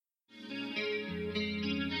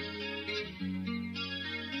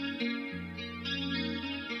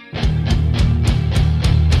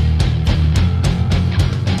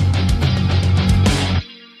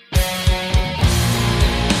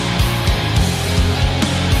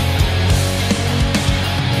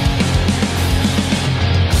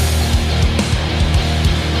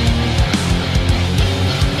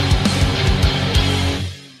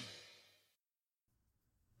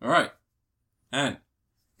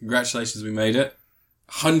Congratulations, we made it.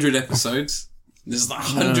 100 episodes. This is the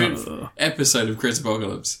 100th episode of Crit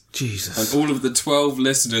Apocalypse. Jesus. And all of the 12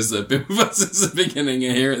 listeners that have been with us since the beginning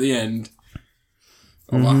are here at the end.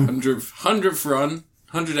 Of our 100th run,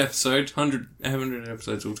 100 episodes, 100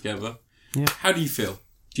 episodes altogether. Yeah. How do you feel?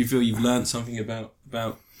 Do you feel you've learned something about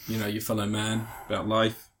your fellow man, about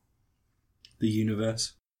life, the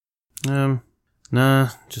universe? Nah,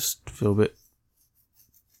 just feel a bit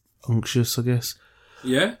unctuous, I guess.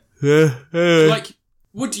 Yeah? Yeah. Like,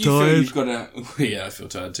 what do you feel you've got out... Yeah, I feel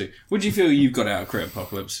tired too. What do you feel you've got out of Crit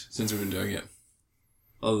Apocalypse since we've been doing it?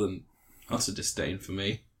 Other than utter disdain for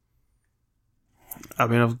me. I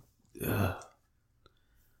mean, I've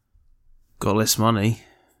got less money.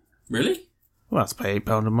 Really? Well, I have to pay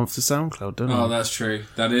 £8 a month to SoundCloud, don't I? Oh, that's true.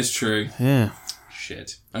 That is true. Yeah.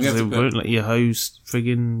 Shit. I'm going They to won't let you host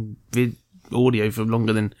friggin' audio for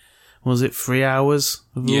longer than, was it 3 hours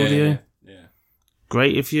of audio? Yeah.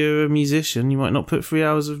 Great if you're a musician, you might not put 3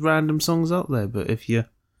 hours of random songs up there, but if you're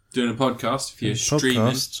doing a podcast, if you're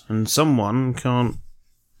streaming... and someone can't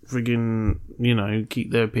friggin',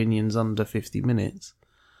 keep their opinions under 50 minutes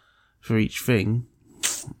for each thing,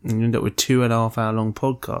 and you end up with 2.5 hour long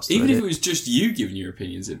podcasts. Even if it was just you giving your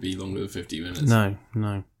opinions, it'd be longer than 50 minutes. No.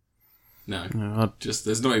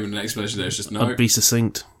 There's not even an explanation there, it's just no. I'd be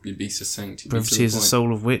succinct. You'd be succinct. Brevity is the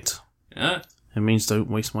soul of wit. Yeah? It means don't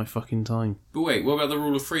waste my fucking time. But wait, what about the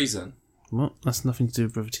rule of threes then? What? That's nothing to do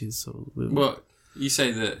with brevity is the soul of wit. Well, you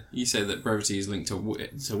say that brevity is linked to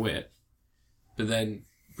wit, but then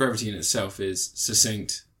brevity in itself is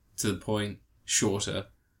succinct, to the point, shorter.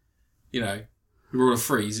 The rule of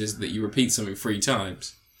threes is that you repeat something 3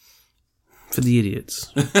 times. For the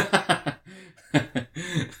idiots.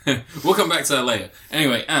 We'll come back to that later.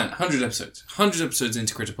 Anyway, Ant, 100 episodes. 100 episodes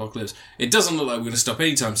into Crit Apocalypse. It doesn't look like we're going to stop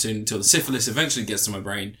anytime soon until the syphilis eventually gets to my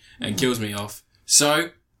brain and kills me off. So,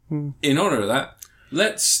 in honour of that,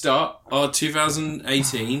 let's start our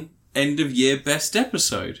 2018 end of year best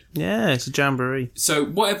episode. Yeah, it's a jamboree. So,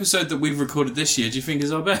 what episode that we've recorded this year do you think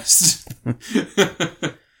is our best?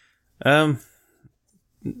 None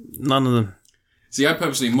of them. See, I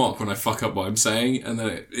purposely mock when I fuck up what I'm saying, and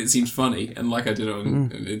then it seems funny, and like I did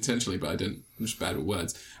it intentionally, but I didn't. I'm just bad with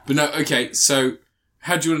words. But no, okay, so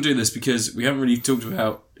how do you want to do this? Because we haven't really talked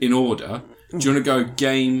about in order. Do you want to go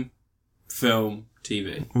game, film,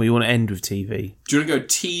 TV? Well, you want to end with TV. Do you want to go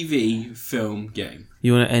TV, film, game?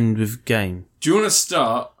 You want to end with game. Do you want to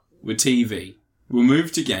start with TV? We'll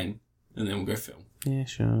move to game, and then we'll go film. Yeah,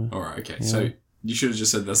 sure. Alright, okay, so... You should have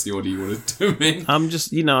just said that's the order you wanted to do them in. I'm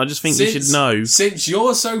just, I just think you should know. Since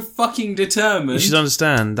you're so fucking determined... You should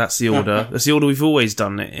understand that's the order. That's the order we've always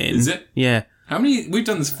done it in. Is it? Yeah. How many... We've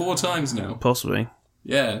done this 4 times now. Possibly.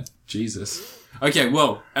 Yeah. Jesus. Okay,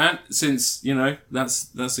 well, and since, that's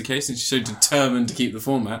the case, since you're so determined to keep the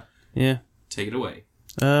format... Yeah. Take it away.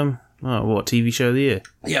 What, TV show of the year?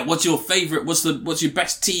 Yeah, what's your favourite... What's your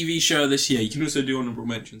best TV show this year? You can also do honourable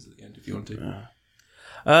mentions at the end if you want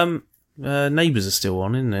to. Neighbours are still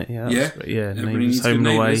on, isn't it? Yeah. Neighbours, Home and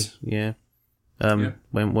Away. Neighbours. Yeah.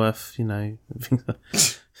 Wentworth, I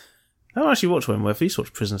don't actually watch Wentworth. I used to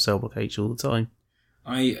watch Prisoner Cell Block H all the time.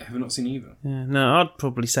 I have not seen either. Yeah, no, I'd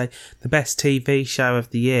probably say the best TV show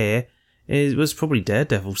of the year was probably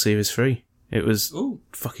Daredevil Series 3. It was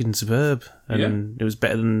fucking superb. And it was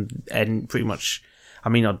better than pretty much... I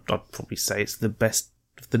mean, I'd probably say it's the best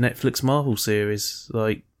of the Netflix Marvel series.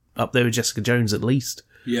 Like, up there with Jessica Jones at least.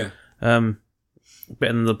 Yeah. Better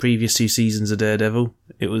than the previous 2 seasons of Daredevil.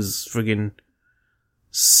 It was friggin'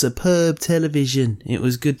 superb television. It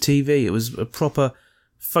was good TV. It was a proper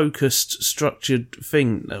focused, structured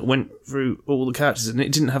thing that went through all the characters, and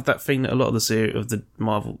it didn't have that thing that a lot of the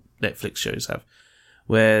Marvel Netflix shows have,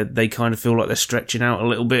 where they kind of feel like they're stretching out a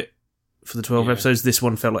little bit for the 12 episodes. This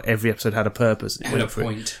one felt like every episode had a purpose. It had a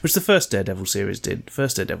point. Which the first Daredevil series did. The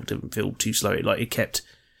first Daredevil didn't feel too slow. It kept...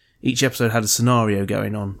 Each episode had a scenario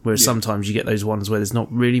going on, whereas sometimes you get those ones where there's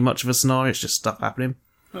not really much of a scenario, it's just stuff happening.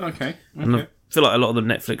 Okay. And I feel like a lot of the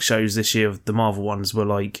Netflix shows this year, the Marvel ones, were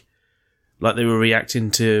like they were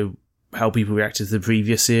reacting to how people reacted to the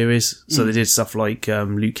previous series. So they did stuff like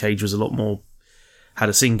Luke Cage was a lot more... had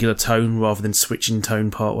a singular tone rather than switching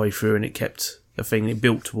tone partway through, and it kept a thing. It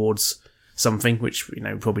built towards something, which,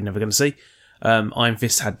 we're probably never going to see. Iron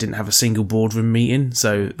Fist didn't have a single boardroom meeting,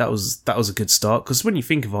 so that was a good start. Because when you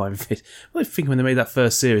think of Iron Fist, what do you think when they made that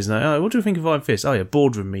first series? What do you think of Iron Fist? Oh yeah,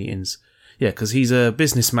 boardroom meetings. Yeah, because he's a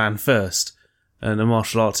businessman first and a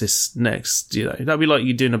martial artist next. That'd be like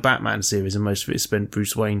you doing a Batman series, and most of it is spent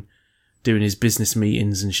Bruce Wayne doing his business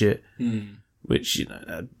meetings and shit. Which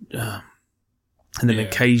and then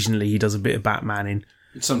occasionally he does a bit of Batmaning.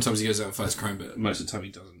 Sometimes he goes out and fights crime, but most of the time he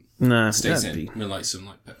doesn't. No, Stays in. He likes some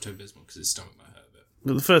like Pepto-Bismol because his stomach might hurt a bit.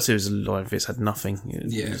 But the first series of Iron Fist had nothing. It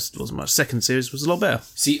just wasn't much. Second series was a lot better.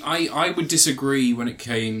 See, I would disagree when it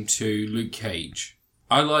came to Luke Cage.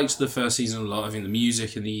 I liked the first season a lot. I think the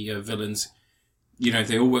music and the villains,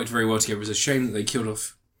 they all worked very well together. It was a shame that they killed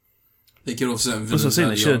off certain villains. That's what I'm saying.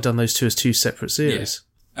 They should have done those two as two separate series.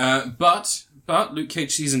 Yeah. But Luke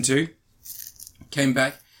Cage season 2 came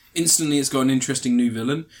back. Instantly, it's got an interesting new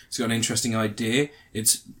villain. It's got an interesting idea.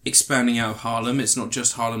 It's expanding out of Harlem. It's not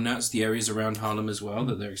just Harlem now. It's the areas around Harlem as well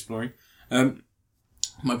that they're exploring.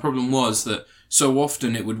 My problem was that so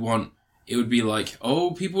often it would be like,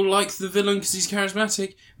 oh, people like the villain because he's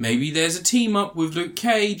charismatic. Maybe there's a team up with Luke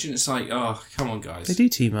Cage. And it's like, oh, come on, guys. They do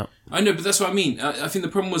team up. I know, but that's what I mean. I think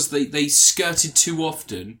the problem was they skirted too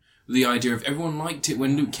often the idea of everyone liked it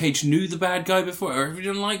when Luke Cage knew the bad guy before, or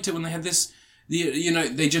everyone liked it when they had this...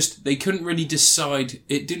 they couldn't really decide.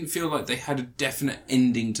 It didn't feel like they had a definite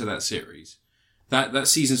ending to that series. That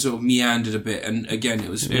season sort of meandered a bit, and again, it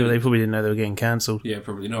was... they probably didn't know they were getting cancelled. Yeah,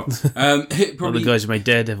 probably not. Well, the guys who made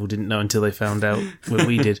Daredevil didn't know until they found out what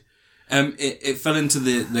we did. It fell into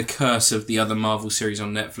the curse of the other Marvel series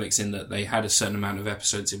on Netflix in that they had a certain amount of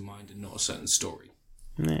episodes in mind and not a certain story.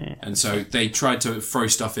 Nah. And so they tried to throw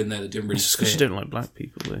stuff in there that didn't really It's just because you don't like black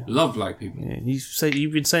people, though. Love black people. Yeah,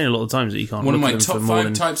 you've been saying a lot of times that you can't One of look my at them top for more 5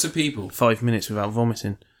 than types of people. 5 minutes without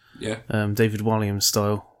vomiting. Yeah. David Walliams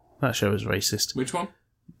style. That show was racist. Which one?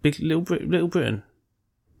 Little Britain.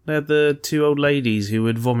 They had the 2 old ladies who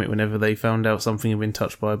would vomit whenever they found out something had been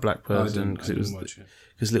touched by a black person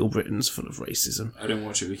because Little Britain's full of racism. I don't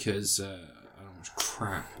watch it because I don't watch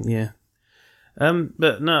crap. Yeah.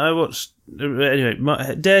 But no, I watched anyway.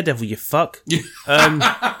 Daredevil, you fuck.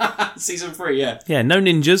 Season 3, yeah. Yeah, no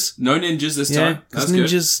ninjas. No ninjas this time. Because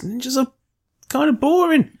ninjas are kind of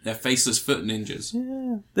boring. They're faceless foot ninjas.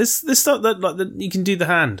 Yeah, this stuff that you can do the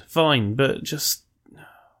hand, fine, but just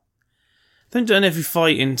don't turn every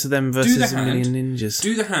fight into them versus a million ninjas.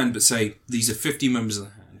 Do the hand, but say these are 50 members of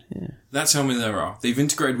the hand. Yeah. That's how many there are. They've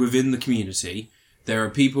integrated within the community. There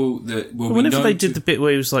are people that will whenever they did the bit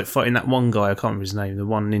where he was like fighting that one guy, I can't remember his name, the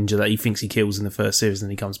one ninja that he thinks he kills in the first series, and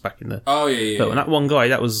then he comes back in the... Oh, yeah. But when that one guy,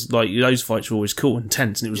 that was like, those fights were always cool and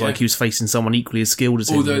tense, and it was like he was facing someone equally as skilled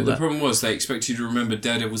as him. Although the problem was they expect you to remember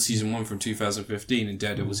Daredevil Season 1 from 2015 and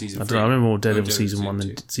Daredevil Season 3. I don't know, I remember more Daredevil Season 1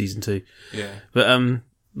 than Season 2. Yeah.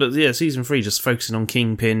 But yeah, Season 3 just focusing on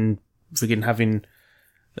Kingpin, friggin' having...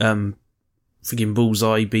 friggin'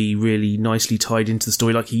 Bullseye be really nicely tied into the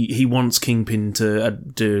story. Like he wants Kingpin to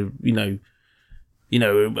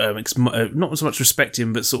not so much respect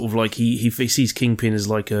him, but sort of like he sees Kingpin as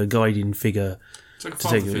like a guiding figure. It's like a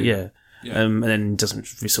father figure. Yeah. And then doesn't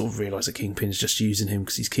sort of realise that Kingpin's just using him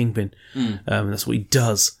because he's Kingpin. That's what he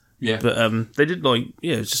does. Yeah. But they did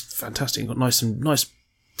it's just fantastic. Got nice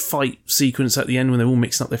fight sequence at the end when they're all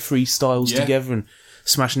mixing up their freestyles together and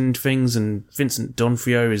smashing into things. And Vincent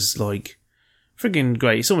D'Onofrio is like friggin'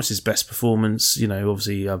 great. It's almost his best performance.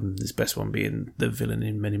 Obviously his best one being the villain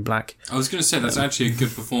in Men in Black. I was going to say that's actually a good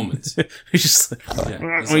performance. He's just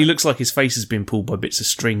he looks like his face has been pulled by bits of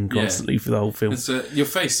string constantly for the whole film. Your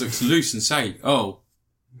face looks loose and saggy. Oh.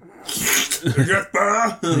 That's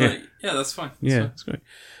fine. That's great.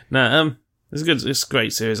 No, it's good. It's a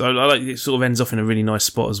great series. I like it. Sort of ends off in a really nice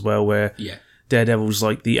spot as well, where Daredevil's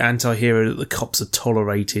like the anti-hero that the cops are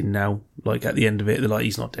tolerating now. Like at the end of it, they're like,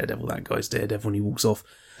 he's not Daredevil, that guy's Daredevil, and he walks off.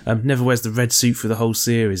 Never wears the red suit for the whole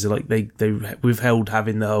series. They're like they withheld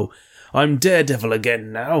having the whole I'm Daredevil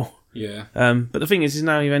again now. Yeah. But the thing is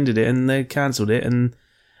now you've ended it and they cancelled it, and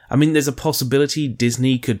I mean there's a possibility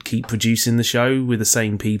Disney could keep producing the show with the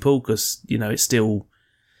same people because it's still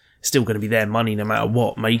going to be their money no matter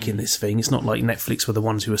what making this thing. It's not like Netflix were the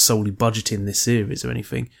ones who are solely budgeting this series or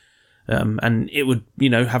anything. And it would,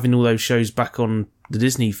 having all those shows back on the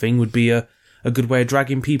Disney thing would be a good way of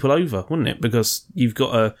dragging people over, wouldn't it? Because you've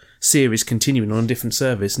got a series continuing on a different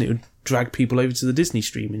service and it would drag people over to the Disney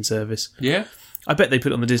streaming service. Yeah. I bet they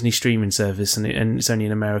put it on the Disney streaming service and it's only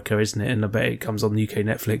in America, isn't it? And I bet it comes on the UK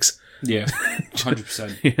Netflix. Yeah,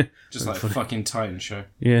 100%. Just like a fucking Titan show.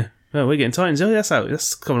 Yeah. Well, we're getting Titans. Oh, that's out.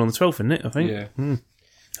 That's coming on the 12th, isn't it? I think. Yeah.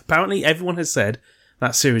 Apparently, everyone has said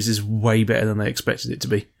that series is way better than they expected it to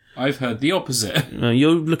be. I've heard the opposite.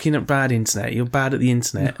 You're looking at bad internet. You're bad at the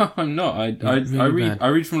internet. No, I'm not. I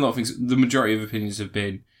read from a lot of things. The majority of opinions have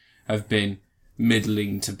been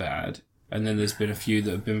middling to bad, and then there's been a few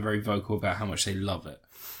that have been very vocal about how much they love it.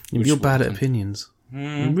 You're bad at opinions.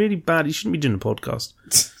 You're really bad. You shouldn't be doing a podcast,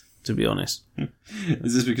 to be honest.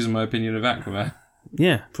 Is this because of my opinion of Aquaman?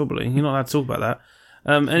 Yeah, probably. You're not allowed to talk about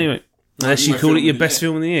that. Anyway, unless you call it your best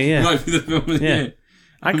film of the year, yeah. Might be the film of the year.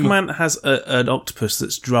 Aquaman has an octopus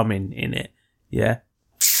that's drumming in it. Yeah.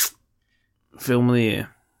 Film of the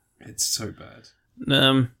year. It's so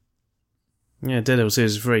bad. Yeah, Daredevil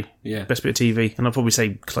series 3. Yeah. Best bit of TV. And I'd probably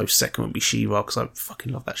say close second would be She-Ra, because I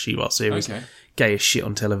fucking love that She-Ra series. Okay. Gay as shit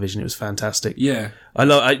on television. It was fantastic. Yeah.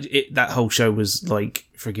 That whole show was like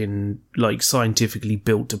friggin' like scientifically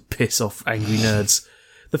built to piss off angry nerds.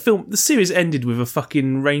 The series ended with a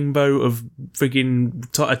fucking rainbow of friggin'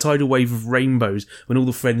 a tidal wave of rainbows when all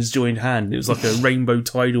the friends joined hand. It was like a rainbow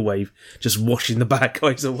tidal wave just washing the bad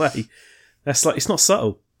guys away. That's like, it's not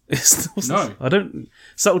subtle. No.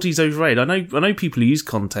 Subtlety's overrated. I know people who use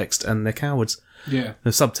context and they're cowards. Yeah. The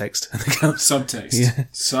subtext and they're cowards. Subtext. Yeah.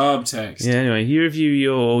 Subtext. Yeah, anyway, you review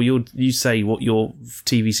you say what your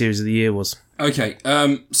TV series of the year was. Okay,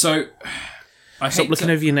 so Stop looking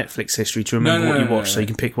over your Netflix history to remember what you watched so you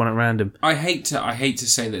can pick one at random. I hate to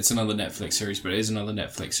say that it's another Netflix series, but it is another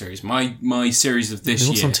Netflix series. My series of this year.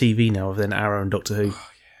 What's on TV now other than Arrow and Doctor Who?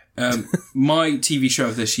 My TV show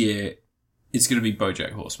of this year is going to be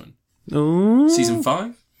BoJack Horseman. Ooh. Season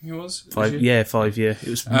 5, it was? 5, yeah. It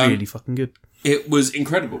was really fucking good. It was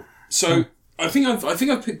incredible. So I think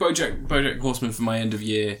I've picked BoJack Horseman for my end of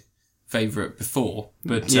year favourite before,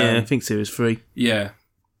 but yeah, I think series 3. Yeah,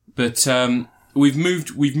 but we've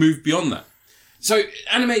moved beyond that. So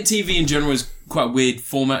animated TV in general is quite a weird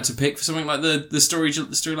format to pick for something like the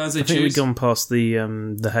storylines they choose. I think we've gone past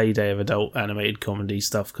the heyday of adult animated comedy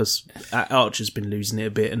stuff because Archer's been losing it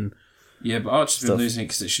a bit and. Yeah, but Archer's been losing it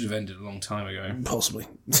because it should have ended a long time ago. Possibly.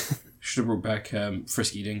 Should have brought back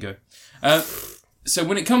Frisky Dingo. So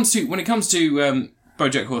when it comes to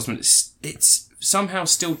BoJack Horseman, it's somehow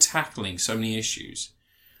still tackling so many issues.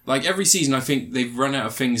 Like every season, I think they've run out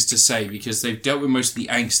of things to say because they've dealt with most of the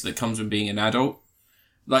angst that comes with being an adult.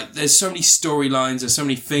 Like there's so many storylines, there's so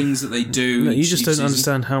many things that they do. No, you just don't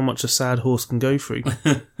understand how much a sad horse can go through.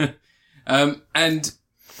 And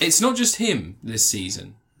it's not just him this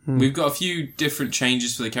season. We've got a few different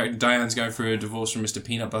changes for the character. Diane's going through a divorce from Mr.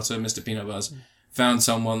 Peanut Butter. Mr. Peanut Butter's found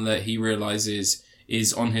someone that he realises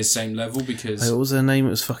is on his same level because... What was her name? It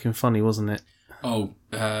was fucking funny, wasn't it? Oh,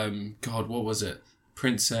 God, what was it?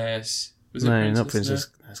 Princess... Was it no, Princess? not Princess.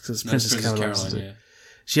 It's Princess Caroline. Yeah.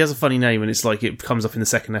 She has a funny name and it's like it comes up in the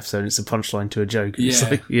second episode and it's a punchline to a joke. It's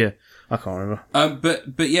like, I can't remember.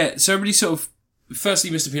 But yeah, so everybody sort of... Firstly,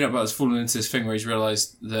 Mr. Peanut Butter's fallen into this thing where he's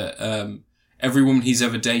realised that... every woman he's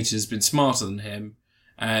ever dated has been smarter than him,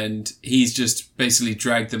 and he's just basically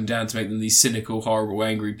dragged them down to make them these cynical, horrible,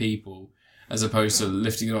 angry people, as opposed to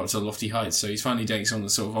lifting them up to lofty heights. So he's finally dating someone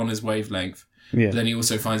that's sort of on his wavelength. Yeah. But then he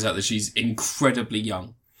also finds out that she's incredibly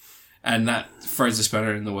young, and that throws a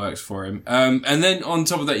spanner in the works for him. And then on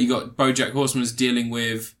top of that, you got BoJack Horseman's dealing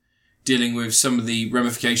with some of the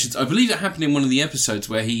ramifications. I believe it happened in one of the episodes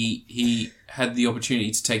where he had the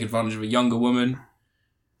opportunity to take advantage of a younger woman.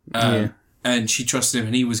 And she trusted him,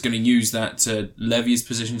 and he was going to use that to levy his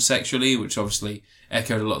position sexually, which obviously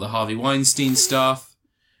echoed a lot of the Harvey Weinstein stuff.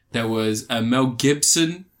 There was a Mel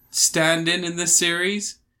Gibson stand-in in this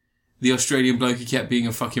series. The Australian bloke who kept being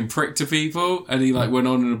a fucking prick to people, and he went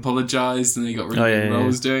on and apologised, and he got really good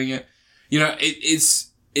roles doing it. You know,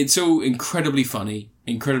 it's all incredibly funny,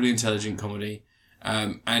 incredibly intelligent comedy,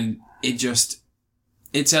 and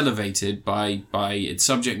it's elevated by its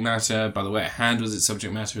subject matter, by the way it handles its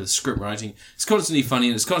subject matter, the script writing. It's constantly funny,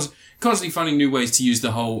 and it's constantly finding new ways to use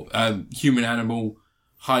the whole human-animal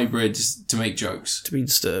hybrid to make jokes. To be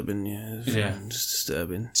disturbing, yeah. Yeah. Just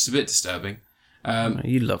disturbing. Just a bit disturbing.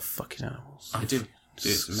 You love fucking animals. I do.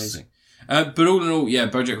 It's amazing. But all in all, yeah,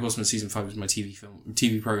 BoJack Horseman Season 5 is my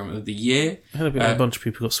TV program of the year. I heard a bunch of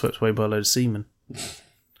people got swept away by a load of semen.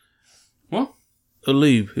 What? A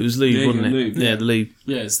lube. It was lube, wasn't it? Lube, yeah, the lube.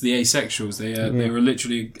 Yeah, it's the asexuals. They were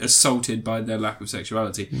literally assaulted by their lack of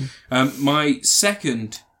sexuality. My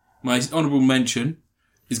honourable mention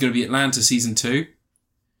is going to be Atlanta Season 2.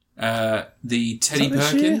 The Teddy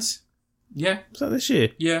Perkins. Yeah. Was that this year?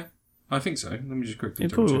 Yeah, I think so. Let me just quickly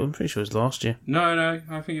check. I'm pretty sure it was last year. No,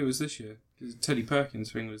 I think it was this year. The Teddy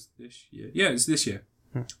Perkins thing was this year. Yeah, it's this year.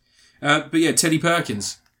 But yeah, Teddy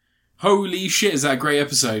Perkins. Holy shit, is that a great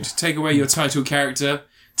episode. Take away your title character.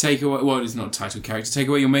 Take away... Well, it's not a title character. Take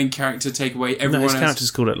away your main character. Take away everyone else. No, his character's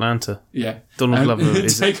called Atlanta. Yeah. Donald Glover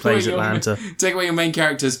plays Atlanta. Take away your main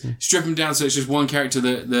characters. Strip them down so it's just one character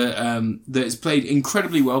that is played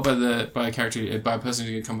incredibly well by a person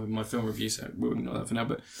who's going to come up with my film review, so we'll ignore that for now.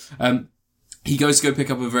 But he goes to go pick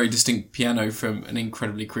up a very distinct piano from an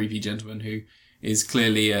incredibly creepy gentleman who is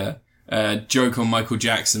clearly a joke on Michael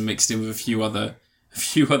Jackson mixed in with a few other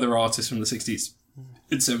artists from the 60s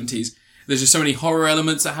and 70s. There's just so many horror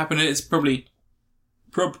elements that happen in it. It's probably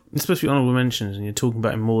It's supposed to be honourable mentions, and you're talking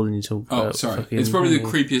about it more than you talk about. Oh, sorry. It's probably the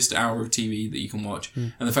creepiest hour of TV that you can watch.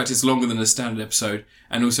 And the fact it's longer than a standard episode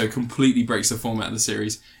and also completely breaks the format of the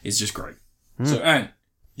series is just great. So, Anne,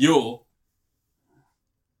 your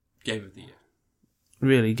game of the year.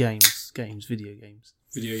 Really, video games.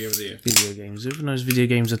 Video game of the year. Video games. Everyone knows video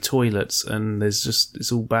games are toilets, and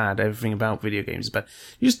it's all bad. Everything about video games is bad.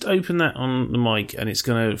 You just open that on the mic, and it's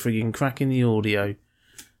going to frigging crack in the audio,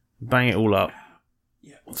 bang it all up.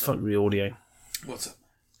 Yeah. Fuck the audio. What's up?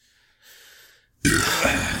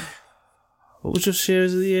 What was your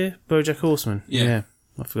shares of the year? BoJack Horseman. Yeah,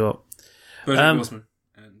 I forgot. BoJack Horseman.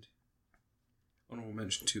 And honourable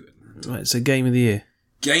mention to it. Right, so game of the year.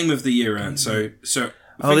 Game of the year, Anne. So.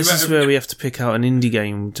 This is where we have to pick out an indie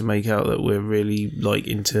game to make out that we're really like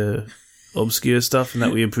into obscure stuff and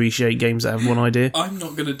that we appreciate games that have one idea. I'm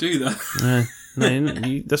not going to do that.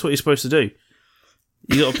 No, that's what you're supposed to do.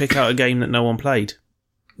 You got to pick out a game that no one played,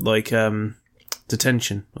 like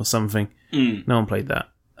Detention or something. No one played that.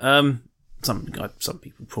 Some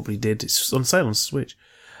people probably did. It's on sale on Switch.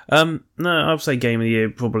 No, I'd say game of the year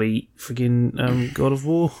probably friggin' God of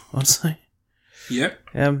War. I'd say. Yep.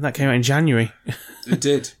 That came out in January. It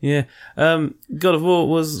did. Yeah. God of War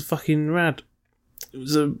was fucking rad. It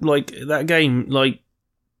was that game,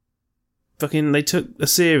 fucking, they took a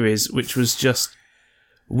series which was just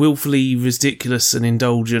willfully ridiculous and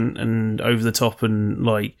indulgent and over the top and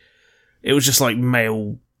it was just like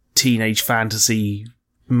male teenage fantasy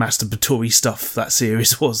masturbatory stuff that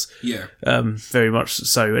series was. Yeah. Very much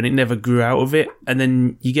so. And it never grew out of it. And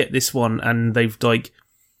then you get this one and they've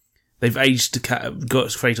aged got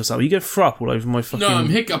Kratos up. You go throw up all over my fucking... No, I'm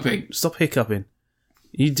hiccuping. Stop hiccuping.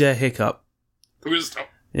 You dare hiccup. I'm gonna stop.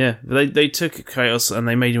 Yeah, but they took Kratos and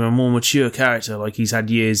they made him a more mature character. Like he's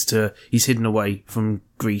hidden away from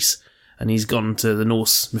Greece and he's gone to the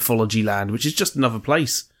Norse mythology land, which is just another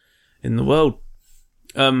place in the world.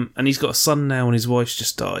 And he's got a son now and his wife's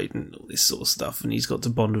just died and all this sort of stuff. And he's got to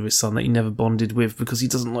bond with his son that he never bonded with because he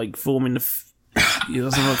doesn't like forming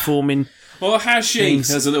Well, has she? Things.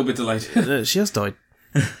 That's a little bit delayed. She has died.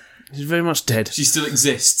 She's very much dead. She still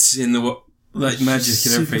exists in the magic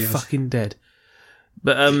and everything Super else. fucking dead.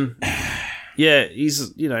 But yeah,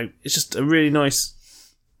 he's it's just a really nice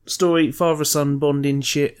story, father son bonding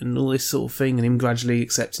shit and all this sort of thing, and him gradually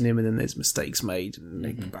accepting him, and then there's mistakes made and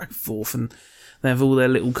they go back and forth, and they have all their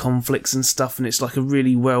little conflicts and stuff, and it's like a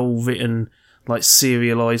really well written,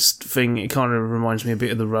 serialized thing. It kind of reminds me a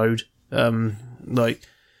bit of The Road.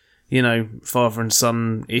 Father and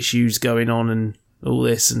son issues going on and all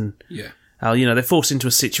this, and how, they're forced into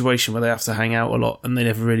a situation where they have to hang out a lot, and they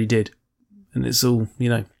never really did. And it's all,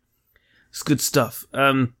 it's good stuff.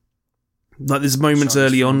 There's moments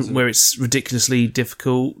early on where it's ridiculously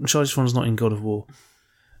difficult. Charged One's not in God of War.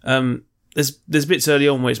 There's bits early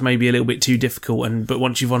on where it's maybe a little bit too difficult, but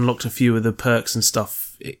once you've unlocked a few of the perks and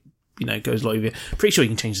stuff, it goes over. Pretty sure you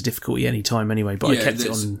can change the difficulty any time anyway, but I kept it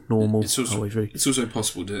on normal all the way through. It's also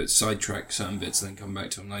possible to sidetrack certain bits and then come back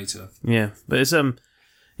to them later. Yeah, but it's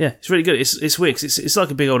it's really good. It's weird 'cause it's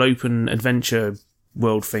like a big old open adventure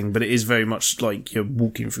world thing, but it is very much like you're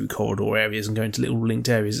walking through corridor areas and going to little linked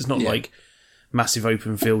areas. It's not like massive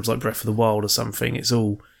open fields like Breath of the Wild or something. It's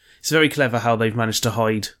very clever how they've managed to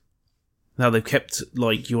hide, how they've kept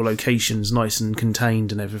your locations nice and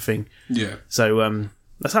contained and everything. Yeah. So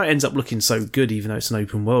that's how it ends up looking so good, even though it's an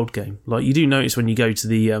open world game. You do notice when you go to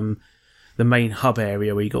the main hub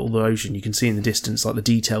area where you got all the ocean, you can see in the distance the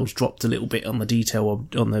details dropped a little bit on the detail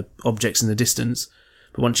on the objects in the distance.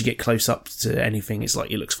 But once you get close up to anything, it's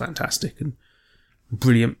it looks fantastic and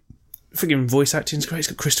brilliant. Friggin' voice acting's great. It's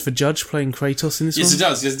got Christopher Judge playing Kratos in this one.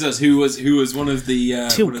 Yes, it does. Who was one of the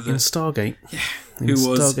Tilk in Stargate. Yeah. Who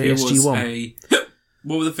was SG-1.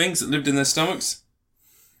 What were the things that lived in their stomachs?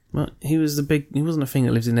 Well, he wasn't a thing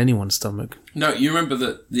that lived in anyone's stomach. No, you remember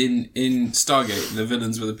that in Stargate, the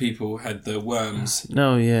villains were the people who had the worms.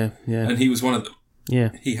 Oh, yeah. And he was one of them. Yeah.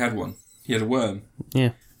 He had one. He had a worm.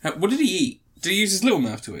 Yeah. What did he eat? Did he use his little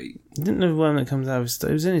mouth to eat? He didn't have a worm that comes out of his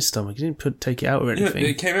stomach. It was in his stomach. He didn't take it out or anything. Yeah,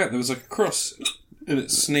 it came out. There was a cross and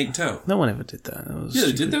it snaked out. No one ever did that.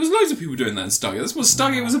 They did. There was loads of people doing that in Stargate. That's what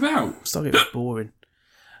Stargate was about. Stargate was boring.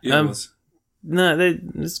 Yeah, it was. No,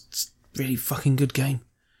 it's a really fucking good game.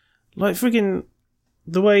 Friggin'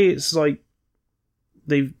 the way it's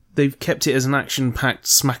they've kept it as an action-packed,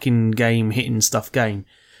 smacking game, hitting stuff game.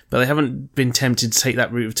 But they haven't been tempted to take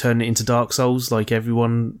that route of turning it into Dark Souls like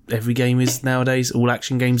every game is nowadays. All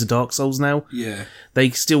action games are Dark Souls now. Yeah. They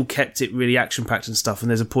still kept it really action-packed and stuff, and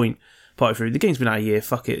there's a point party through. The game's been out a year.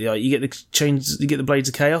 Fuck it. Like, you get the Blades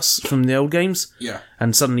of Chaos from the old games. Yeah.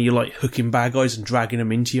 And suddenly you're like hooking bad guys and dragging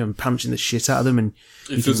them into you and punching the shit out of them. And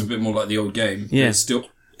it feels a bit more like the old game. Yeah.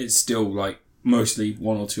 It's still like mostly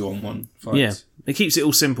 1 or 2 on 1 fights. Yeah. It keeps it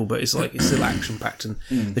all simple, but it's still action packed, and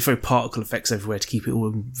they throw particle effects everywhere to keep it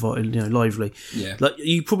all lively. Yeah. Like,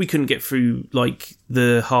 you probably couldn't get through like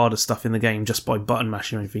the harder stuff in the game just by button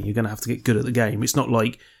mashing or anything. You're going to have to get good at the game. It's not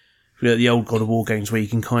like the old God of War games where you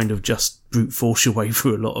can kind of just brute force your way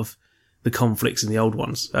through a lot of the conflicts in the old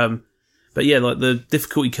ones. But yeah, like the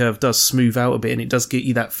difficulty curve does smooth out a bit, and it does get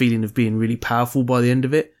you that feeling of being really powerful by the end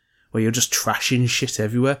of it, where you're just trashing shit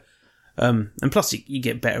everywhere. And plus, you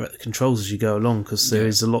get better at the controls as you go along, because there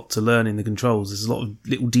is a lot to learn in the controls. There's a lot of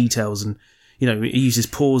little details, and it uses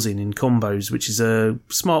pausing in combos, which is a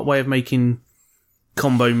smart way of making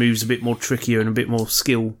combo moves a bit more trickier and a bit more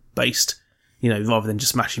skill based. Rather than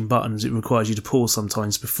just smashing buttons, it requires you to pause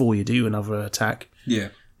sometimes before you do another attack. Yeah,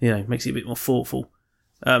 makes it a bit more thoughtful.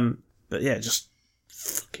 But yeah, just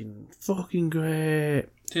fucking great. It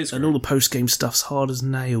is great. And all the post game stuff's hard as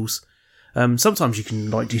nails. Sometimes you can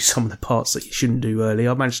do some of the parts that you shouldn't do early.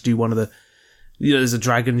 I managed to do one of the, there's a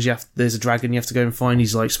dragon you have to go and find.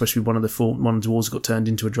 He's like supposed to be one of the dwarves got turned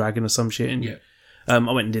into a dragon or some shit. And, I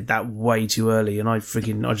went and did that way too early, and I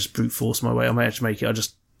just brute forced my way. I managed to make it. I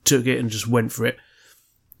just took it and just went for it.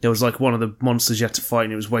 There was like one of the monsters you had to fight,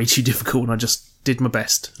 and it was way too difficult, and I just did my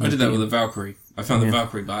best. I did that with a Valkyrie. I found the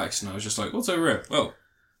Valkyrie by accident. I was just like, what's over here? Well,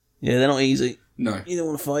 yeah, they're not easy. No, you don't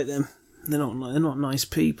want to fight them. They're not nice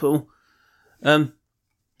people.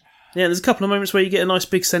 There's a couple of moments where you get a nice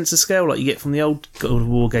big sense of scale, like you get from the old God of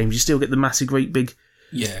War games. You still get the massive, great big,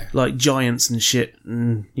 like giants and shit,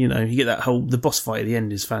 and you get that the boss fight at the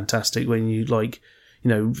end is fantastic when you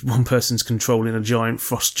one person's controlling a giant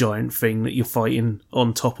frost giant thing that you're fighting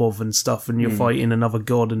on top of and stuff, and you're fighting another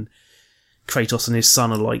god, and Kratos and his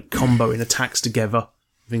son are like comboing attacks together,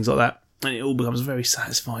 things like that, and it all becomes very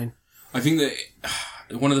satisfying. I think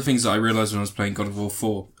that one of the things that I realised when I was playing God of War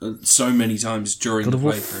 4 so many times during God the of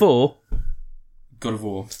War playthrough. 4? God of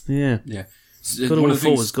War. Yeah. God of War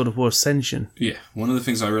 4 was God of War Ascension. Yeah, one of the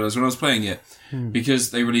things I realised when I was playing it,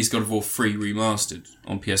 because they released God of War 3 Remastered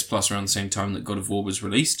on PS Plus around the same time that God of War was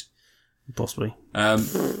released. Possibly.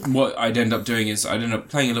 What I'd end up doing is I'd end up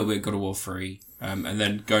playing a little bit of God of War 3, and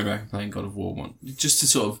then going back and playing God of War 1. Just to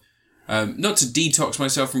sort of, not to detox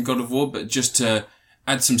myself from God of War, but just to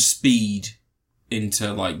add some speed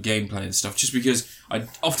into like gameplay and stuff, just because I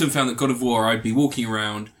often found that God of War, I'd be walking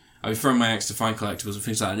around, I'd be throwing my axe to find collectibles and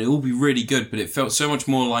things like that, and it would all be really good, but it felt so much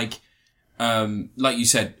more like you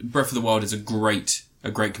said, Breath of the Wild is a great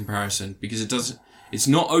comparison, because it's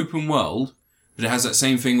not open world, but it has that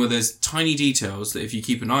same thing where there's tiny details that if you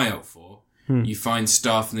keep an eye out for, you find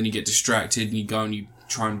stuff and then you get distracted and you go and you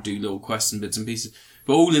try and do little quests and bits and pieces.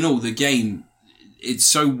 But all in all, the game, it's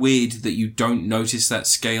so weird that you don't notice that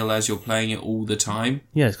scale as you're playing it all the time.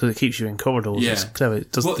 Yeah, it's because it keeps you in corridors. Yeah. It's clever.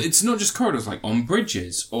 It's not just corridors, like on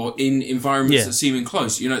bridges or in environments that seem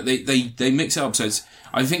enclosed. They mix it up. So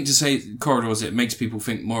I think to say corridors, it makes people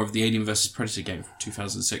think more of the Alien vs Predator game from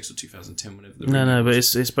 2006 or 2010, whenever. But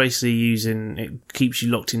it's basically it keeps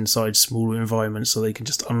you locked inside smaller environments so they can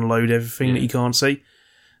just unload everything that you can't see.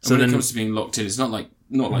 So when it comes to being locked in, it's not like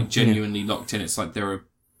genuinely locked in. It's like there are.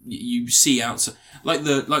 You see outside, like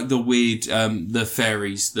the weird, the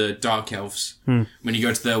fairies, the dark elves. When you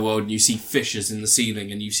go to their world and you see fissures in the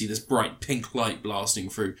ceiling and you see this bright pink light blasting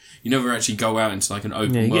through, you never actually go out into like an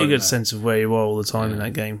open world. You get a good sense of where you are all the time in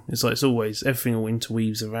that game. It's like, it's always, everything all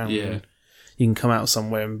interweaves around. Yeah. And you can come out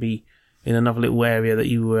somewhere and be in another little area that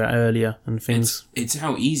you were at earlier and things. It's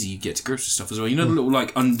how easy you get to grips with stuff as well. The little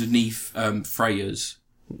like underneath, Freya's.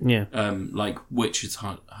 Yeah. Like Witch's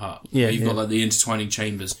Hut. Yeah. You've got like the intertwining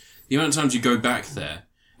chambers. The amount of times you go back there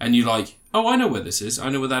and you're like, oh, I know where this is. I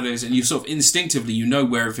know where that is. And you sort of instinctively,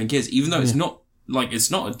 where everything is, even though it's not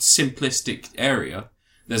a simplistic area.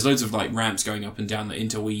 There's loads of like ramps going up and down that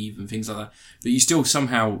interweave and things like that. But you still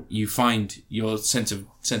somehow, you find your sense of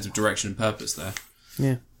direction and purpose there.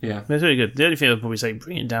 Yeah. Yeah. That's really good. The only thing I'd probably say,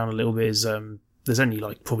 bring it down a little bit, is there's only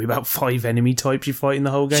like probably about 5 enemy types you fight in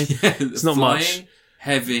the whole game. It's not much.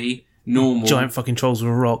 Heavy, normal, giant fucking trolls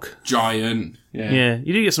with a rock. Giant, yeah.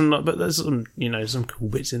 You do get some, but there's some, some cool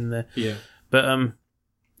bits in there. Yeah, but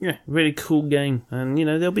really cool game, and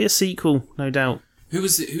there'll be a sequel, no doubt.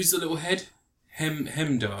 Who's the little head?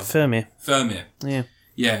 Hemdar. Firmir. Yeah.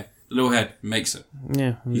 Yeah, the little head makes it.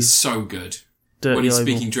 Yeah, he's so good. Dirty when he's eyeball.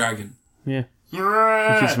 speaking dragon. Yeah. He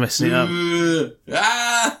keeps messing it up.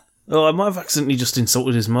 Oh, I might have accidentally just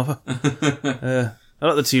insulted his mother. I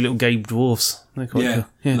like the two little gay dwarfs. They're quite Yeah, cool.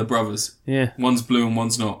 Yeah. the brothers. Yeah. One's blue and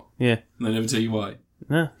one's not. Yeah. And they never tell you why.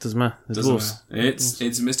 No, doesn't matter. They're Doesn't dwarfs. matter.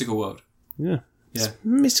 It's a mystical world. Yeah. Yeah. It's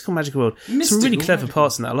mystical, magical world. Some Mystical, really clever magical.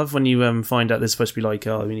 parts in that. I love when you find out there's supposed to be like,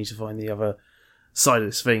 oh, we need to find the other side of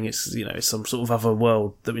this thing. It's, you know, it's some sort of other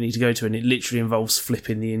world that we need to go to, and it literally involves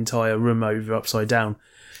flipping the entire room over upside down.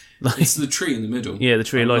 Like, It's the tree in the middle. yeah, the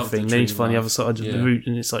tree I of life love the thing. They tree need to of find the life. other side of Yeah. the route,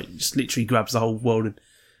 and it's like just literally grabs the whole world and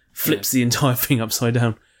flips the entire thing upside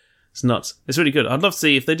down. It's nuts. It's really good. I'd love to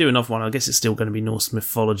see if they do another one. I guess it's still going to be Norse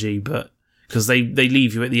mythology, but because they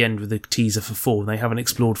leave you at the end with a teaser for 4, and they haven't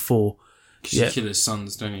explored 4. Because you kill his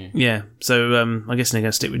sons, don't you? Yeah, so I guess they're going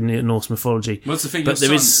to stick with Norse mythology. What's the thing? But Your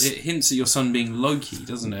there son, is- it hints at your son being Loki,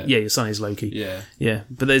 doesn't it? Yeah, your son is Loki. Yeah. Yeah,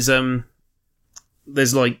 but there's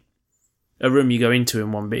like a room you go into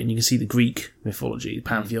in one bit, and you can see the Greek mythology, the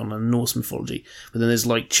pantheon, and Norse mythology. But then there's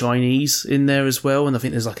like Chinese in there as well, and I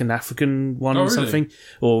think there's like an African one Oh, or really? something,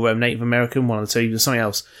 or Native American one or two. There's something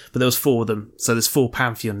else, but there was 4 of them, so there's 4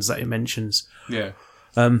 pantheons that it mentions. Yeah.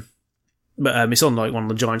 But it's on like one of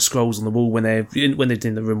the giant scrolls on the wall when they're in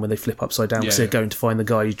the room when they flip upside down because Yeah, they're going to find the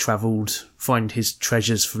guy who travelled, find his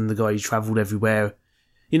treasures from the guy who travelled everywhere.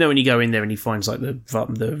 You know, when you go in there and he finds like the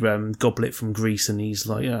goblet from Greece, and he's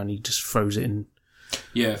like, and he just throws it in.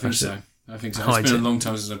 Yeah, I think so. It's Hides been it. a long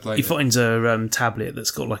time since I played He it. finds a tablet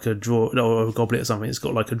that's got like a or a goblet or something. It's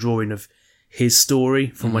got like a drawing of his story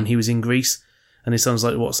from when he was in Greece, and his son's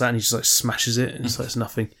like, "What's that?" And he just like smashes it, and it's like it's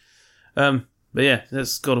nothing. But yeah,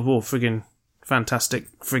 that's God of War, friggin' fantastic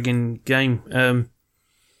friggin' game.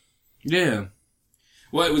 Yeah.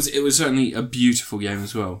 Well, it was certainly a beautiful game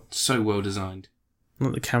as well. So well designed.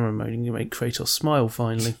 Like the camera mode, you can make Kratos smile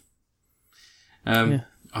finally.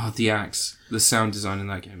 The axe. The sound design in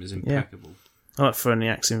that game is impeccable. I like throwing the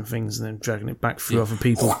axe in things and then dragging it back through other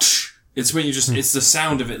people. It's when you just, it's the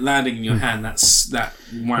sound of it landing in your hand. That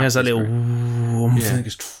wow. It has that little thing Yeah. that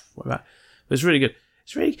goes like that. But it's really good.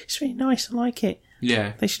 It's really nice. I like it.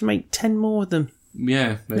 Yeah. They should make 10 more of them.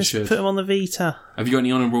 Yeah, they Just should. put them on the Vita. Have you got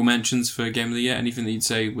any honourable mentions for Game of the Year? Anything that you'd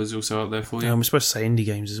say was also up there for you? We're supposed to say indie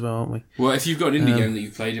games as well, aren't we? Well, if you've got an indie game that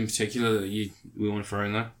you've played in particular that we want to throw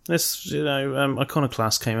in there. This,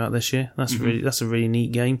 Iconoclast came out this year. That's a really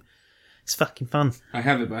neat game. It's fucking fun, I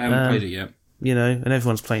have it, but I haven't played it yet. and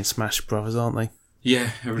everyone's playing Smash Brothers, aren't they? Yeah,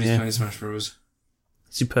 everybody's Yeah. playing Smash Bros.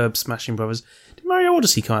 Superb Smashing Brothers. Did Mario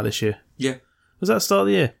Odyssey come out this year? Yeah. Was that the start of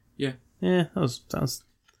the year? Yeah. Yeah, that was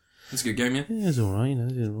That's a good game, yeah? it was alright, it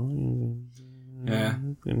was alright. Yeah.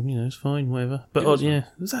 It's fine, whatever. But It was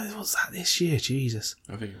was that this year? Jesus.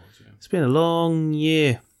 I think it was, yeah. It's been a long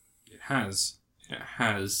year. It has.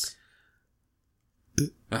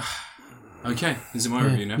 Okay, is it my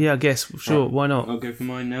review now? Yeah, I guess. Sure, why not? I'll go for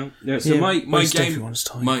mine now. Yeah, so my waste game everyone's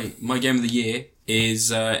time. my game of the year is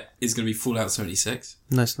going to be Fallout 76.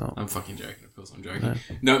 No, it's not. I'm fucking joking. Of course, I'm joking.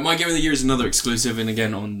 No, my game of the year is another exclusive, and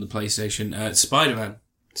again on the PlayStation. Spider-Man.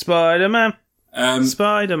 Spider-Man.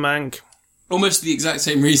 Spider-Man. Almost the exact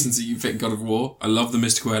same reasons that you picked God of War. I love the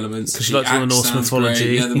mystical elements. 'Cause you liked all the axe Norse sounds mythology.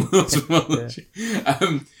 great. Yeah, the Norse mythology.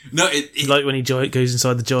 No, it Like when he goes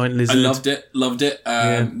inside the giant lizard. I loved it.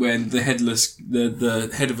 When the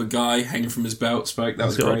head of a guy hanging from his belt spoke, that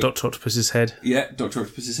was He's got great. a Dr. Octopus's head. Yeah, Dr.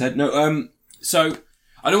 Octopus's head. No, so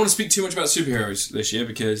I don't want to speak too much about superheroes this year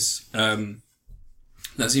because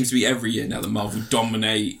that seems to be every year now that Marvel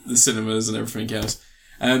dominate the cinemas and everything else.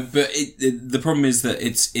 But the problem is that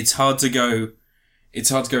it's hard to go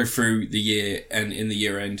through the year and in the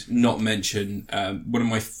year end not mention one of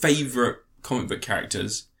my favourite comic book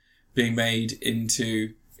characters being made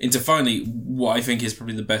into finally what I think is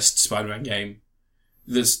probably the best Spider-Man game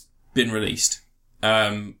that's been released.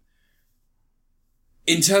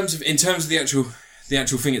 In terms of the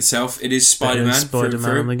actual thing itself, it is Spider-Man.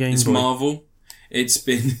 Spider-Man on the Game It's Boy. Marvel. It's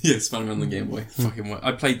been Spider-Man on the Game Boy. Fucking what?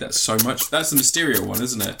 I played that so much. That's the Mysterio one,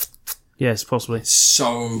 isn't it? Yes, possibly.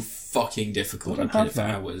 So fucking difficult. I played it for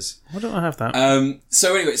hours. Why don't I have that?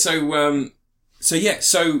 So anyway, Spider-Man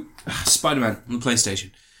on the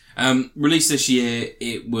PlayStation. Released this year.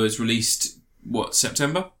 It was released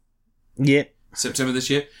September Yeah. this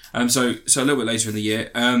year. So a little bit later in the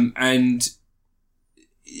year. And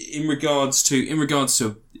in regards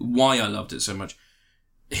to why I loved it so much,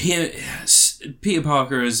 Peter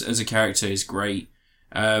Parker as a character is great,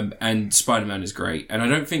 and Spider-Man is great, and I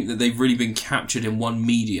don't think that they've really been captured in one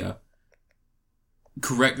media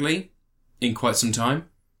correctly in quite some time.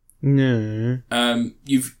 No.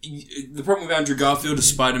 The problem with Andrew Garfield as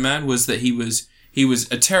Spider-Man was that he was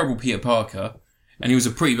a terrible Peter Parker, and he was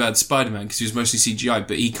a pretty bad Spider-Man because he was mostly CGI,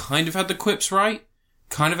 but he kind of had the quips right,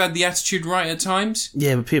 kind of had the attitude right at times.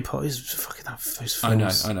 Yeah, but Peter Parker is fucking those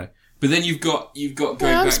films. I know. But then you've got going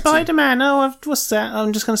I'm back Spider-Man. What's that?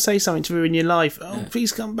 I'm just going to say something to ruin your life. Oh,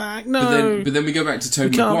 please come back. No. But then we go back to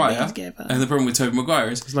Tobey Maguire. And the problem with Tobey Maguire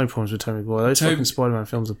is... There's no problems with Tobey Maguire. Those fucking Spider-Man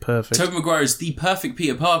films are perfect. Tobey Maguire is the perfect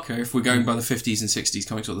Peter Parker if we're going by the 50s and 60s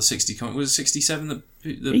comics, or the 60s comic. Was it 67?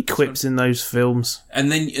 He quips in those films.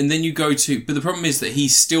 And then you go to... But the problem is that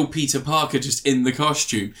he's still Peter Parker, just in the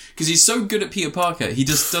costume. Because he's so good at Peter Parker, he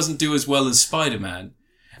just doesn't do as well as Spider-Man.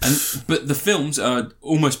 But the films are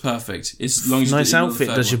almost perfect. As long as nice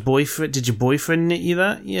outfit. Did your boyfriend knit you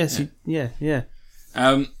that? Yes. Yeah.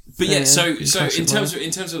 So in terms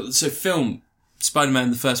of film, Spider-Man,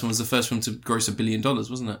 the first one was the first one to gross $1 billion,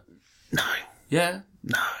 wasn't it? No. Yeah.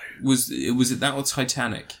 No. Was it that or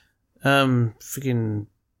Titanic? Freaking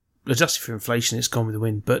adjusted for inflation, it's Gone with the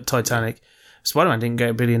Wind. But Titanic. Spider-Man didn't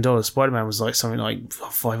get $1 billion. Spider-Man was like something like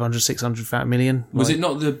 500, 600 million. Was it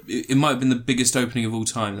not it might have been the biggest opening of all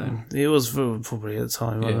time then? It was probably at the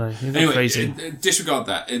time, I don't know. Anyway, crazy. Disregard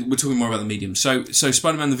that. We're talking more about the medium. So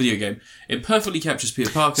Spider-Man the video game, it perfectly captures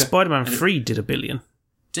Peter Parker. Spider-Man 3 did $1 billion.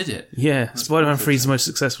 Did it? Yeah, that's Spider-Man 3 is the most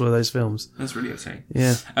successful of those films. That's really insane.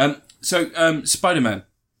 Yeah. Spider-Man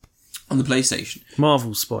on the PlayStation.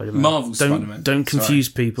 Marvel Spider-Man. Spider-Man. Don't confuse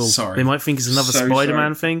people. Sorry. They might think it's another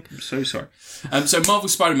Spider-Man thing. I'm so sorry. So Marvel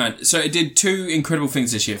Spider-Man. So it did two incredible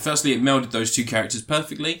things this year. Firstly, it melded those two characters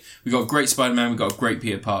perfectly. We got a great Spider-Man. We got a great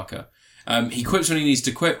Peter Parker. He quips when he needs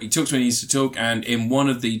to quip. He talks when he needs to talk. And in one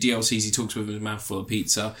of the DLCs, he talks with a mouthful of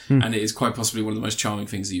pizza. And it is quite possibly one of the most charming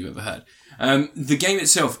things that you've ever heard. The game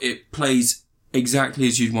itself, it plays exactly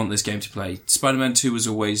as you'd want this game to play. Spider-Man 2 was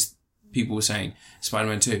always... People were saying,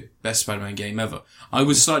 Spider-Man 2, best Spider-Man game ever. I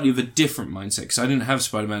was slightly of a different mindset, because I didn't have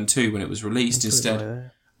Spider-Man 2 when it was released.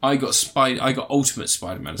 Instead, I got Ultimate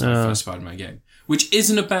Spider-Man as my first Spider-Man game, which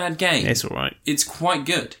isn't a bad game. It's alright. It's quite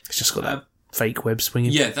good. It's just got that fake web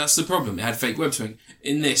swinging. Yeah, that's the problem. It had fake web swing.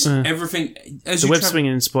 In this, everything... The web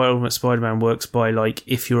swinging in Ultimate Spider-Man works by, like,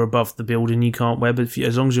 if you're above the building, you can't web.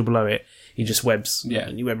 As long as you're below it, he just webs. Yeah.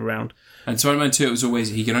 And you web around. And Spider-Man 2, it was always,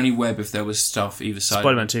 he could only web if there was stuff either side.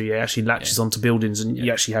 Spider-Man 2, yeah, actually latches onto buildings and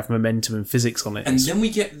you actually have momentum and physics on it. And then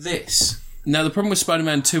we get this. Now, the problem with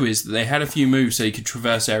Spider-Man 2 is that they had a few moves so you could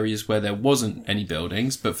traverse areas where there wasn't any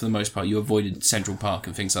buildings, but for the most part, you avoided Central Park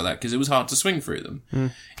and things like that because it was hard to swing through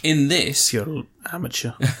them. In this... You're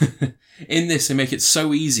amateur. In this, they make it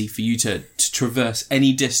so easy for you to traverse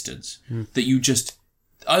any distance that you just...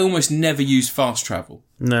 I almost never use fast travel.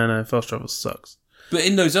 No, fast travel sucks. But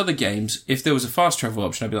in those other games, if there was a fast travel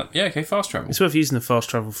option, I'd be like, yeah, okay, fast travel. It's worth using the fast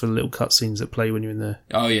travel for the little cutscenes that play when you're in the...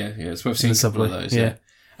 Oh, yeah, it's worth seeing a couple of those, yeah.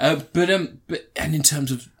 But in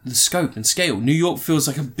terms of the scope and scale, New York feels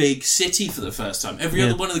like a big city for the first time. Every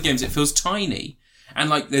other one of the games, it feels tiny. And,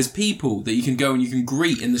 like, there's people that you can go and you can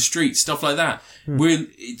greet in the streets, stuff like that.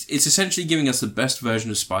 It's essentially giving us the best version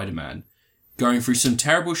of Spider-Man, going through some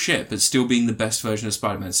terrible shit, but still being the best version of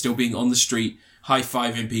Spider-Man, still being on the street,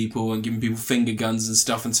 high-fiving people and giving people finger guns and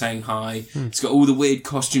stuff and saying hi. It's got all the weird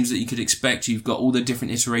costumes that you could expect. You've got all the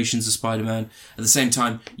different iterations of Spider-Man. At the same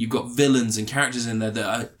time, you've got villains and characters in there that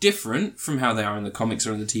are different from how they are in the comics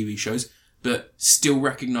or in the TV shows, but still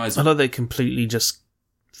recognisable. I like they completely just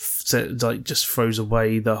throws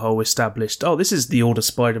away the whole established, this is the order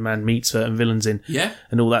Spider-Man meets certain villains in. Yeah.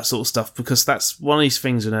 And all that sort of stuff, because that's one of these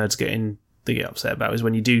things the nerds get upset about, is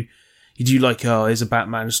when you do like, here's a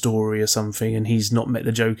Batman story or something and he's not met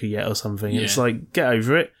the Joker yet or something. Yeah. It's like, get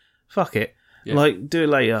over it. Fuck it. Yeah. Like, do it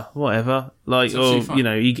later. Whatever. Like, or,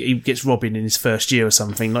 he gets Robin in his first year or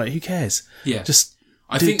something. Like, who cares? Yeah. Just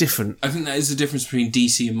do it different. I think that is the difference between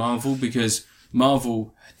DC and Marvel, because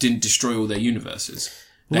Marvel didn't destroy all their universes.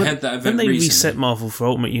 They had that event when they recently. Reset Marvel for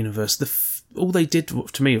Ultimate Universe, all they did,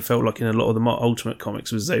 to me, it felt like in a lot of the Ultimate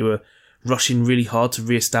comics, was they were rushing really hard to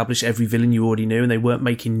re-establish every villain you already knew, and they weren't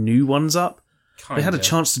making new ones up. They had a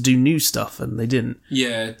chance to do new stuff, and they didn't.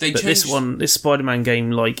 Yeah, But this Spider-Man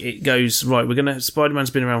game, like, it goes, right,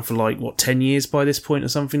 Spider-Man's been around for, 10 years by this point or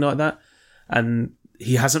something like that, and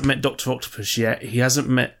he hasn't met Dr. Octopus yet, he hasn't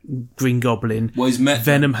met Green Goblin, he's met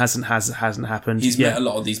Venom hasn't happened. He's met a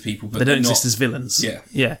lot of these people, but they don't exist as villains.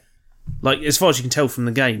 Yeah. Like, as far as you can tell from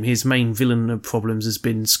the game, his main villain of problems has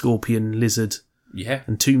been Scorpion, Lizard,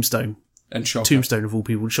 and Tombstone. And Shocker. Tombstone, of all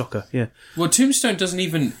people, Shocker, yeah. Well, Tombstone doesn't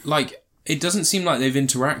even, it doesn't seem like they've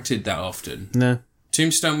interacted that often. No.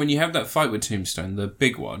 Tombstone, when you have that fight with Tombstone, the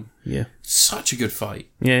big one, such a good fight.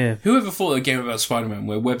 Yeah. Whoever thought a game about Spider-Man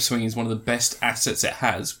where web swinging is one of the best assets it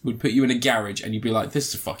has would put you in a garage and you'd be like,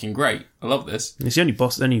 this is fucking great. I love this. It's the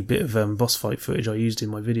only bit of boss fight footage I used in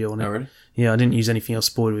my video on it. Oh, really? Yeah, I didn't use anything else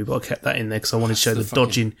spoilery, but I kept that in there because I wanted to show the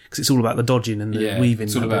dodging, because it's all about the dodging and the weaving.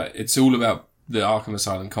 It's all about the Arkham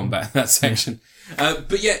Asylum combat in that section.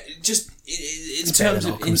 But yeah, just in terms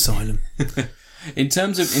of Arkham Asylum. in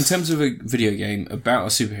terms of a video game about a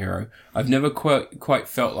superhero, I've never quite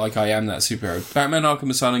felt like I am that superhero. Batman Arkham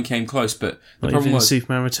Asylum came close, but the Not problem even was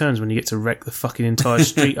Superman Returns when you get to wreck the fucking entire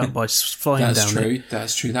street up by flying down it.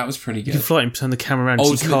 That's true. That was pretty You good. can fly and turn the camera around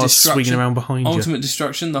and see cars swinging around behind you. Ultimate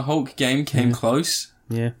Destruction, the Hulk game came close.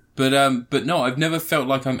 Yeah. But no, I've never felt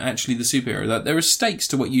like I'm actually the superhero. That there are stakes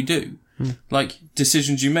to what you do. Like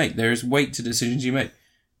decisions you make. There is weight to decisions you make.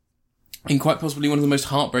 In quite possibly one of the most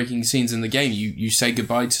heartbreaking scenes in the game, you say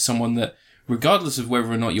goodbye to someone that, regardless of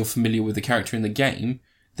whether or not you're familiar with the character in the game,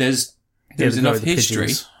 there's enough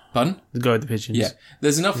history. Pardon? The guy with the pigeons. Yeah.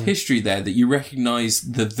 There's enough history there that you recognise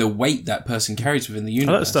the weight that person carries within the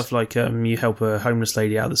universe. I like stuff like you help a homeless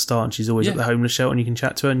lady out at the start and she's always at the homeless shelter and you can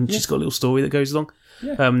chat to her and she's got a little story that goes along.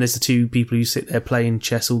 Yeah. There's the two people who sit there playing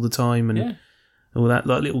chess all the time and all that.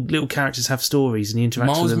 Like little characters have stories and you interact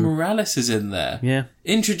Miles with them. Morales is in there. Yeah.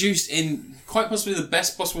 Introduced in quite possibly the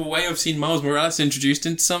best possible way I've seen Miles Morales introduced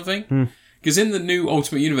into something. Because in the new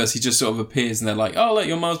Ultimate Universe, he just sort of appears and they're like, oh, look,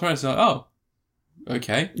 you're Miles Morales. Like, oh,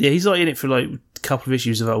 okay. Yeah, he's like in it for like a couple of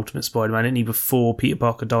issues of Ultimate Spider-Man, isn't he, before Peter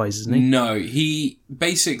Parker dies, isn't he? No, he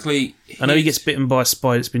basically... I know he gets bitten by a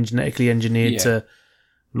spider that's been genetically engineered to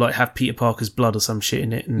like have Peter Parker's blood or some shit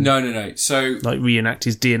in it. And, No. So... like reenact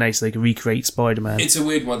his DNA so they can recreate Spider-Man. It's a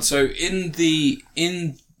weird one. So in the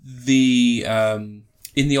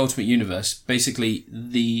Ultimate Universe, basically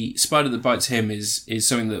the spider that bites him is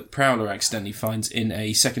something that Prowler accidentally finds in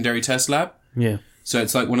a secondary test lab. Yeah. So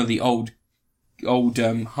it's like one of the old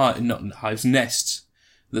hives, nests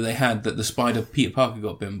that they had that the spider Peter Parker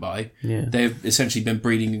got bitten by. Yeah. They've essentially been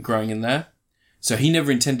breeding and growing in there. So he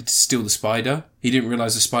never intended to steal the spider. He didn't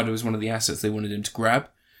realise the spider was one of the assets they wanted him to grab.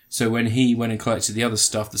 So when he went and collected the other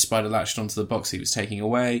stuff, the spider latched onto the box he was taking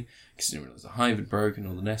away, because he didn't realise the hive had broken,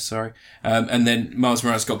 or the nest, and then Miles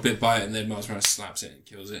Morales got bit by it, and then Miles Morales slaps it and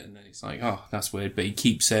kills it, and then he's like, oh, that's weird, but he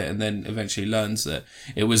keeps it, and then eventually learns that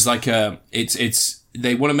it was like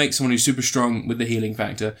they want to make someone who's super strong with the healing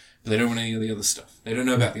factor, but they don't want any of the other stuff. They don't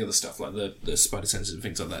know about the other stuff, like the spider senses and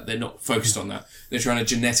things like that. They're not focused on that. They're trying to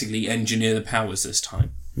genetically engineer the powers this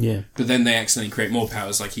time. Yeah. But then they accidentally create more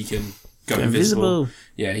powers, like he can go invisible.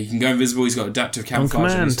 Yeah, he can go invisible. He's got adaptive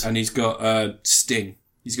camouflage, and he's got sting.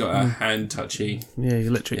 He's got a hand touchy. Yeah,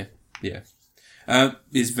 electric. Yeah.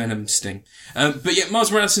 His venom sting. But yeah,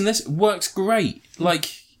 Miles Morales in this works great.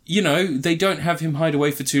 Like, you know, they don't have him hide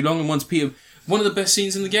away for too long, and once Peter... One of the best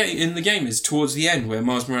scenes in the game is towards the end where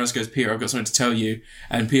Miles Morales goes, Peter, I've got something to tell you,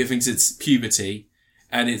 and Peter thinks it's puberty,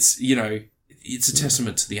 and it's, you know, it's a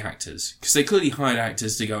testament to the actors. Because they clearly hired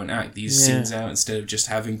actors to go and act these scenes out instead of just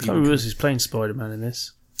having people... I can't remember who's playing Spider-Man in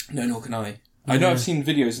this. No, nor can I. I know I've seen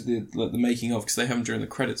videos of the making of, because they have them during the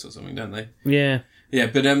credits or something, don't they? Yeah. Yeah,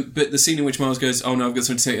 but the scene in which Miles goes, oh no, I've got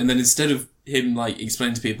something to say, and then instead of him, like,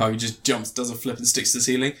 explaining to Peter Parker, he just jumps, does a flip and sticks to the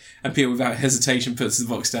ceiling, and Peter, without hesitation, puts the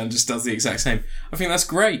box down and just does the exact same. I think that's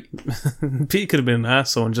great. Peter could have been an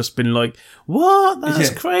asshole and just been like, what?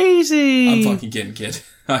 That's crazy. I'm fucking kidding, kid.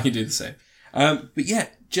 I can do the same. But yeah,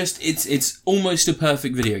 just, it's almost a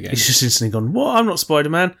perfect video game. He's just instantly gone, what? I'm not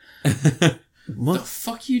Spider-Man. What the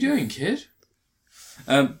fuck are you doing, kid?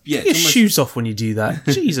 Get your shoes off when you do that.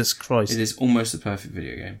 Jesus Christ. It is almost the perfect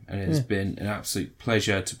video game, and it has been an absolute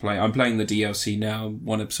pleasure to play. I'm playing the DLC now,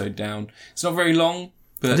 one episode down. It's not very long,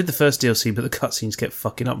 but... I did the first DLC, but the cutscenes kept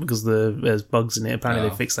fucking up because there's bugs in it. Apparently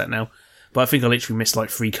they fixed that now. But I think I literally missed like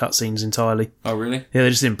 3 cutscenes entirely. Oh, really? Yeah, they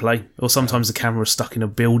just didn't play. Or sometimes the camera was stuck in a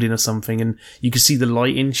building or something, and you could see the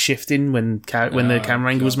lighting shifting when the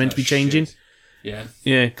camera angle was meant to be changing. Shit. Yeah.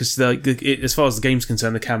 Yeah, because as far as the game's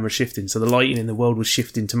concerned, the camera's shifting, so the lighting in the world was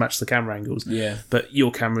shifting to match the camera angles. Yeah. But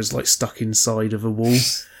your camera's like stuck inside of a wall,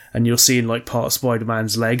 and you're seeing like part of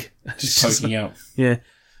Spider-Man's leg. Just poking out. Yeah.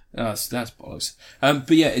 That's bollocks. But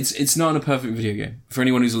yeah, it's not a perfect video game. For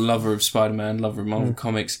anyone who's a lover of Spider-Man, lover of Marvel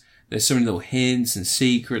Comics, there's so many little hints and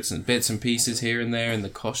secrets and bits and pieces here and there in the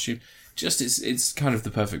costume. Just, it's kind of the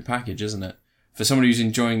perfect package, isn't it? For someone who's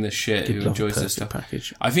enjoying this shit, who enjoys this stuff.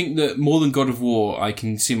 Package. I think that more than God of War, I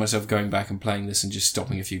can see myself going back and playing this and just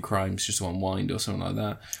stopping a few crimes just to unwind or something like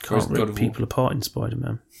that. Can't rip people apart in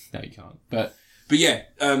Spider-Man. No, you can't. But yeah,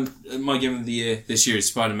 my game of the year this year is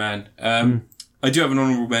Spider-Man. I do have an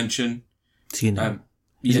honourable mention. Is it an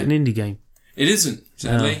indie game? It isn't,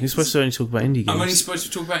 sadly. You're supposed to only talk about indie games. I'm only supposed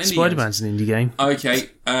to talk about indie Spider-Man's games. an indie game. Okay.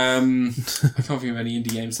 I can't think of any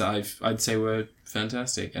indie games that I'd say were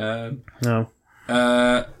fantastic. No.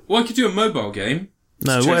 Well, I could do a mobile game.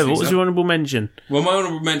 No, whatever. What was your honourable mention? Well, my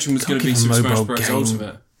honourable mention was going to be Super Smash Bros.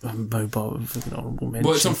 Ultimate. mobile fucking honourable mention.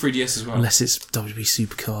 Well, it's on 3DS as well. Unless it's WWE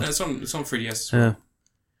Supercard. No, it's on 3DS as well.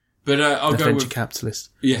 But I'll go Venture with capitalist.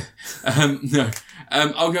 Yeah. No.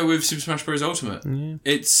 I'll go with Super Smash Bros. Ultimate. Yeah.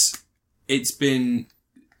 It's been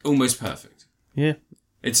almost perfect. Yeah.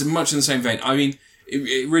 It's much in the same vein. I mean,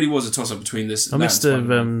 it really was a toss-up between this. I missed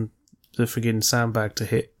the friggin' sandbag to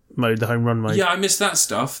hit mode, the home run mode. Yeah, I missed that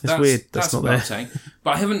stuff. It's weird. That's not what there. I'm saying.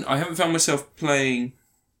 But I haven't found myself playing.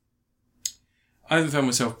 I haven't found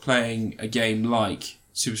myself playing a game like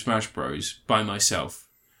Super Smash Bros. By myself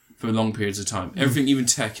for long periods of time. Everything, even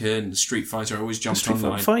Tekken, Street Fighter, I always jumped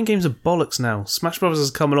online. Fighting games are bollocks now. Smash Bros.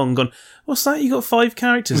 Has come along and gone, what's that? You got 5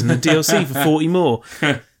 characters and the DLC for 40 more.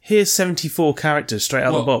 Here's 74 characters straight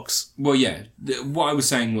out of the box. Well, yeah. What I was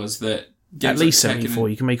saying was that at least 74.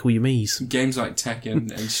 You can make all your Miis. Games like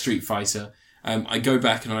Tekken and Street Fighter, I go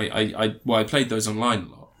back and I played those online a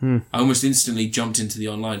lot. I almost instantly jumped into the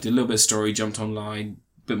online, did a little bit of story, jumped online,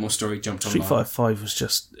 bit more story, jumped online. Street Fighter 5 was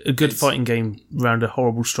just a good fighting game around a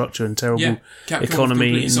horrible structure and terrible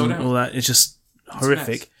economy and all that. It's just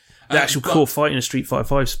horrific. The actual core fighting in Street Fighter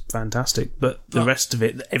 5 is fantastic, but the rest of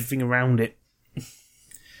it, everything around it,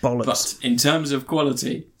 bollocks. But in terms of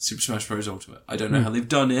quality, Super Smash Bros. Ultimate, I don't know how they've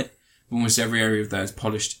done it. Almost every area of that is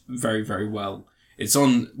polished very, very well. It's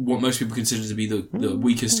on what most people consider to be the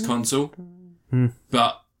weakest console.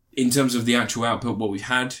 But in terms of the actual output, what we've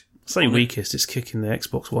had... It's not weakest, it's kicking the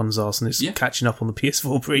Xbox One's arse and it's catching up on the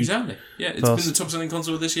PS4 Pre. Exactly. Yeah, it's been the top selling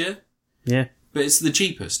console this year. Yeah. But it's the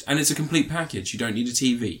cheapest, and it's a complete package. You don't need a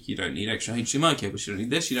TV. You don't need extra HDMI cables. You don't need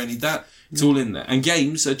this. You don't need that. It's all in there. And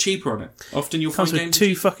games are cheaper on it. Often you'll find games... with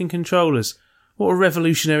 2 fucking controllers. What a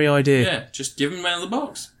revolutionary idea. Yeah, just give them out of the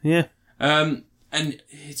box. Yeah. And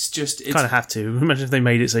it's just... Kind of have to. Imagine if they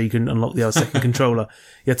made it so you couldn't unlock the other second controller.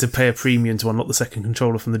 You had to pay a premium to unlock the second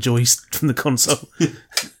controller from the console.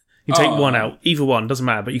 You take one out. Either one, doesn't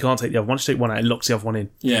matter, but you can't take the other. Once you take one out, it locks the other one in.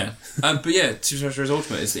 Yeah. But yeah, Super Smash Bros.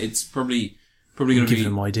 Ultimate, it's probably going to be... Give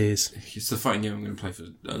them ideas. It's the fighting game I'm going to play for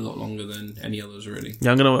a lot longer than any others, really.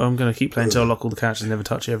 Yeah, I'm gonna keep playing until I unlock all the characters and never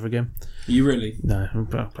touch it ever again. You really? No,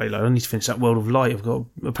 I'll play low. I need to finish that World of Light.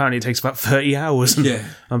 Apparently it takes about 30 hours. And yeah.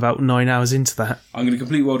 I'm about 9 hours into that. I'm going to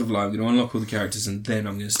complete World of Light. I'm going to unlock all the characters and then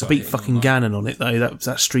I'm going to start... I beat fucking Ganon on it, though.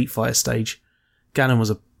 That Street Fighter stage. Ganon was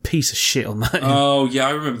a piece of shit on that. Oh, yeah,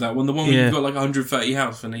 I remember that one. The one where you've got like 130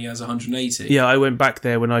 health and he has 180. Yeah, I went back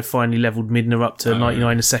there when I finally levelled Midna up to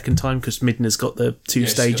 99 a second time because Midna's got the 2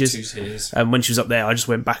 stages. She's got 2 tiers. And when she was up there, I just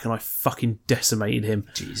went back and I fucking decimated him.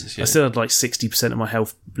 Jesus, yeah. I still had like 60% of my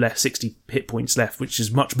health left, 60 hit points left, which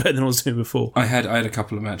is much better than I was doing before. I had a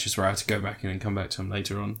couple of matches where I had to go back in and come back to him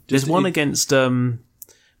later on. There's one against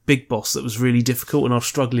Big Boss that was really difficult and I was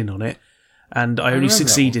struggling on it. And I only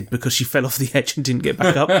succeeded because she fell off the edge and didn't get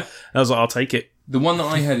back up. And I was like, I'll take it. The one that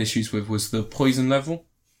I had issues with was the poison level.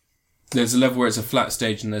 There's a level where it's a flat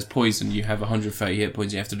stage and there's poison. You have 130 hit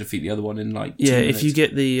points. You have to defeat the other one in like 2 minutes. If you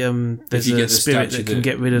get the there's a spirit that can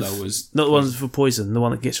get rid of not the ones for poison, the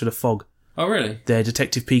one that gets rid of fog. Oh really? Their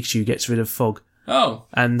Detective Pikachu gets rid of fog. Oh.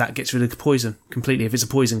 And that gets rid of poison completely if it's a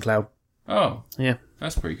poison cloud. Oh. Yeah.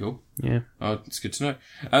 That's pretty cool. Yeah. Oh, it's good to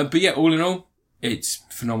know. But yeah, all in all, it's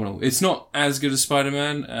phenomenal. It's not as good as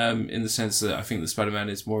Spider-Man, in the sense that I think that Spider-Man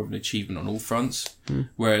is more of an achievement on all fronts,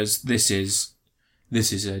 whereas this is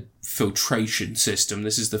a filtration system.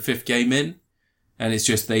 This is the 5th game in, and it's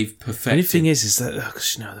just they've perfected. The thing is that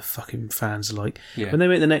because the fucking fans are like when they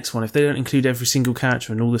make the next one, if they don't include every single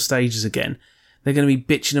character and all the stages again, they're going to be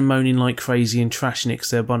bitching and moaning like crazy and trashing it because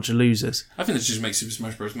they're a bunch of losers. I think they should make Super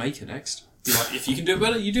Smash Bros. Maker next. Be like, if you can do it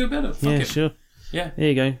better, you do it better. Fuck it. Sure. Yeah. There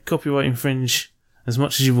you go. Copyright infringe as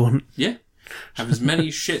much as you want. Yeah. Have as many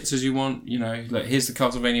shits as you want. Like here's the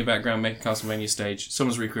Castlevania background, make a Castlevania stage.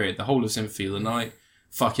 Someone's recreated the whole of Symphony of the Night.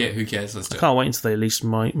 Fuck it, who cares? Let's do it. I can't wait until they release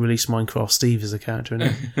Minecraft Steve as a character in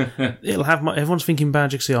it. It'll have everyone's thinking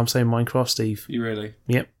Banjo-Kazooie. I'm saying Minecraft Steve. You really?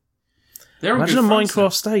 Yep. Imagine a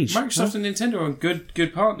Minecraft stage. Microsoft and Nintendo are on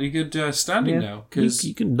good partner, good standing now. Because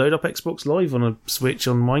you can load up Xbox Live on a Switch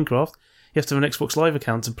on Minecraft. You have to have an Xbox Live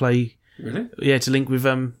account to play. Really? Yeah, to link with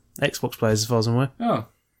Xbox players, as far as I'm aware. Oh.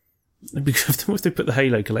 It'd be good if they put the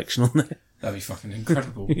Halo collection on there. That'd be fucking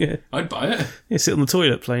incredible. Yeah. I'd buy it. Yeah, sit on the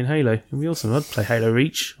toilet playing Halo. It'd be awesome. I'd play Halo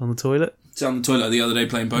Reach on the toilet. Sit on the toilet the other day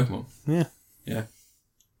playing Pokemon. Yeah. Yeah.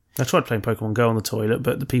 I tried playing Pokemon Go on the toilet,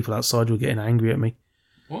 but the people outside were getting angry at me.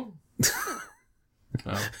 What?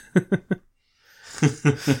 Oh.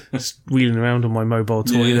 Just wheeling around on my mobile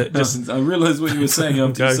toilet. I realised what you were saying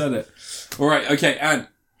after you said it. Alright, okay, and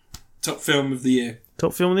top film of the year.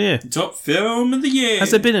 Top film of the year? Top film of the year! Has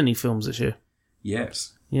there been any films this year?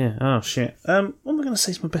 Yes. Yeah, oh shit. What am I going to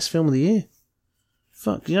say is my best film of the year?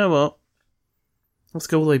 Fuck, you know what? Let's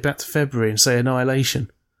go all the way back to February and say Annihilation.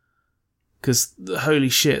 Because, holy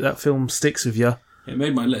shit, that film sticks with you. It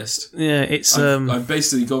made my list. Yeah, it's... I've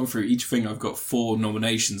basically gone through each thing. I've got 4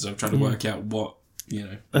 nominations. I'm trying to work out what,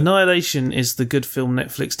 Annihilation is the good film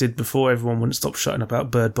Netflix did before everyone wouldn't stop shouting about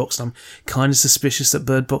Bird Box. And I'm kind of suspicious that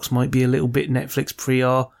Bird Box might be a little bit Netflix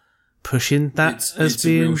pre-R pushing that it's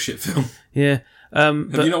a real shit film. Yeah. Have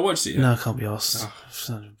you not watched it yet? No, I can't be arsed.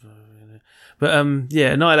 Oh. But,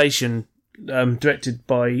 Annihilation, directed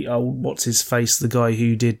by, what's-his-face, the guy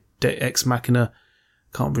who did Ex Machina.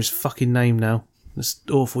 Can't remember his fucking name now. It's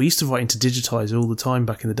awful. He used to write into Digitizer all the time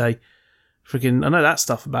back in the day. Freaking, I know that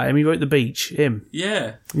stuff about him. He wrote The Beach. Him.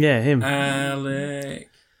 Yeah. Yeah, him. Alex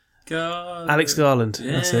Garland.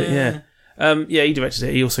 Yeah. That's it, yeah. He directed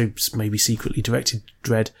it. He also maybe secretly directed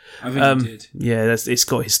Dredd. I think he did. Yeah, it's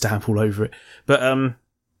got his stamp all over it. But,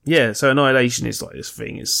 so Annihilation is like this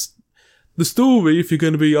thing. It's the story, if you're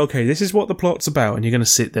going to be, okay, this is what the plot's about, and you're going to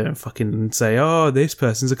sit there and fucking say, oh, this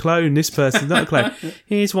person's a clone, this person's not a clone.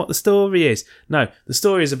 Here's what the story is. No, the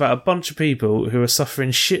story is about a bunch of people who are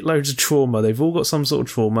suffering shitloads of trauma. They've all got some sort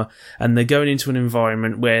of trauma, and they're going into an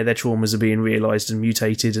environment where their traumas are being realised and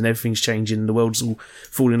mutated, and everything's changing, and the world's all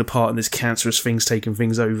falling apart, and there's cancerous things taking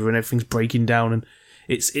things over, and everything's breaking down, and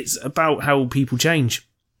it's about how people change.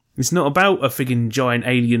 It's not about a friggin' giant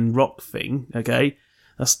alien rock thing, okay?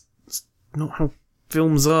 That's not how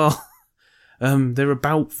films are. They're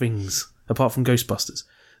about things, apart from Ghostbusters.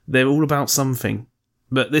 They're all about something.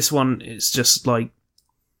 But this one, it's just like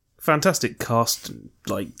fantastic cast,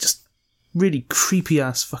 like just really creepy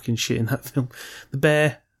ass fucking shit in that film. The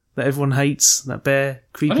bear that everyone hates, that bear,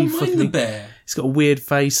 creepy. I don't fucking mind the bear. It's got a weird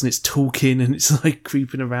face and it's talking and it's like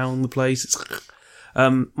creeping around the place. It's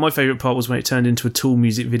my favourite part was when it turned into a Tool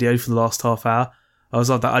music video for the last half hour. I was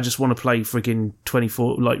like that. I just want to play friggin'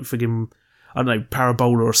 24, like friggin', I don't know,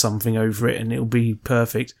 Parabola or something over it, and it'll be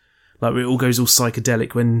perfect. Like it all goes all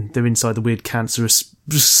psychedelic when they're inside the weird cancerous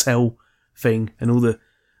cell thing, and all the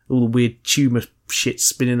weird tumour shit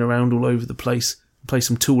spinning around all over the place. Play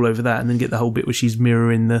some Tool over that, and then get the whole bit where she's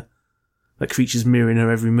mirroring that creature's mirroring her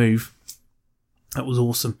every move. That was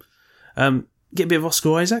awesome. Get a bit of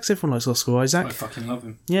Oscar Isaacs. Everyone likes Oscar Isaac. I fucking love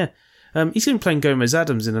him. Yeah. He's going to be playing Gomez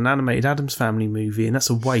Adams in an animated Addams Family movie, and that's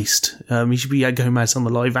a waste. He should be Gomez on the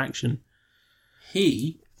live action.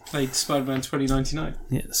 He played Spider-Man 2099.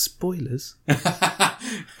 Yeah, spoilers.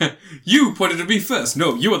 You pointed at me first.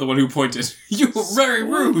 No, you are the one who pointed. You were very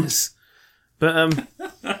rude. But,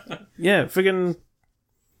 friggin'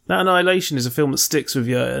 that Annihilation is a film that sticks with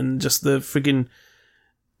you, and just the friggin',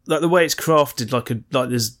 like the way it's crafted, like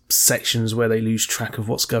there's sections where they lose track of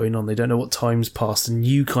what's going on. They don't know what time's passed, and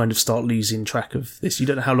you kind of start losing track of this. You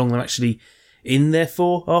don't know how long they're actually in there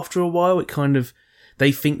for after a while. It kind of,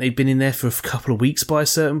 they think they've been in there for a couple of weeks by a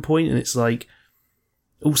certain point, and it's like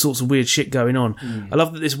all sorts of weird shit going on. I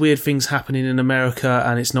love that this weird thing's happening in America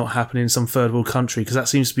and it's not happening in some third world country, because that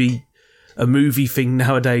seems to be a movie thing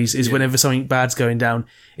nowadays, is whenever something bad's going down,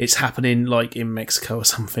 it's happening like in Mexico or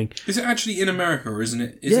something. Is it actually in America, or isn't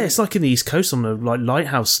it? It's like in the East Coast on the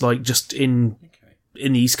lighthouse, like just in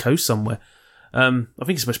the East Coast somewhere. I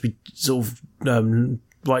think it's supposed to be sort of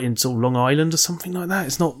right in sort of Long Island or something like that.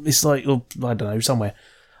 It's not. It's like, I don't know, somewhere.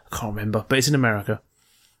 I can't remember, but it's in America.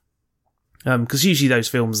 Because usually those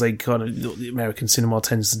films, they kind of, the American cinema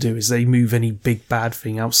tends to do is they move any big bad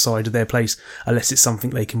thing outside of their place unless it's something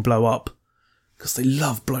they can blow up. Because they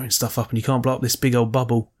love blowing stuff up, and you can't blow up this big old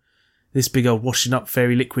bubble. This big old washing up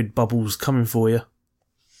fairy liquid bubble's coming for you.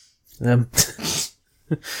 But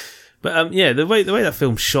the way that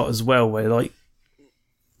film's shot as well, where like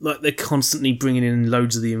they're constantly bringing in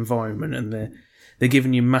loads of the environment, and they're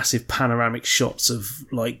giving you massive panoramic shots of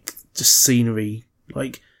like just scenery,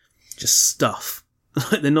 like just stuff.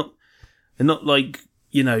 Like they're not like,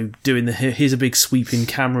 you know, doing here's a big sweeping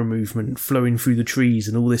camera movement flowing through the trees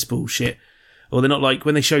and all this bullshit. Or they're not like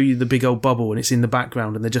when they show you the big old bubble and it's in the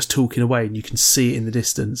background and they're just talking away and you can see it in the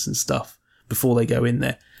distance and stuff before they go in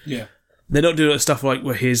there. Yeah. They're not doing stuff like,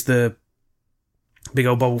 well, here's the big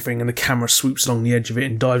old bubble thing and the camera swoops along the edge of it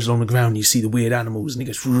and dives along the ground and you see the weird animals and it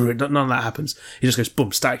goes, none of that happens. It just goes,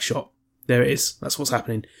 boom, static shot. There it is. That's what's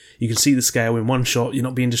happening. You can see the scale in one shot. You're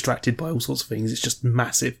not being distracted by all sorts of things. It's just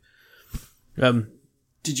massive.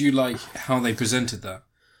 Did you like how they presented that?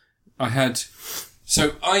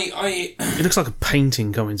 It looks like a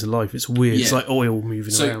painting coming to life. It's weird. Yeah. It's like oil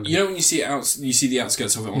moving around. So, you know when you see it you see the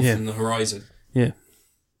outskirts of it off in the horizon? Yeah.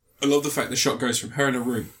 I love the fact the shot goes from her in a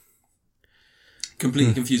room,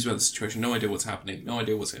 completely confused about the situation, no idea what's happening, no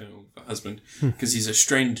idder what's going on with her husband, because he's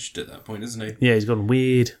estranged at that point, isn't he? Yeah, he's gone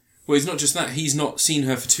weird. Well, it's not just that. He's not seen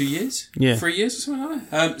her for 2 years. Yeah. 3 years or something like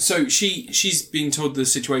that. So she's being told the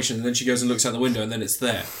situation, and then she goes and looks out the window, and then it's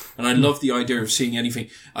there. And I love the idea of seeing anything.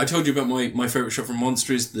 I told you about my favourite shot from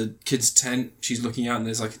Monster is the kid's tent. She's looking out, and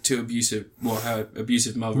there's like her abusive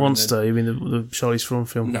mother. Monster, you mean the Charlize Theron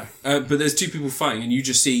film? No. But there's two people fighting, and you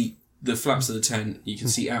just see the flaps of the tent. You can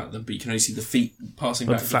see out of them, but you can only see the feet passing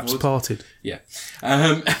back. The flaps and parted. Yeah.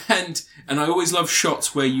 And I always love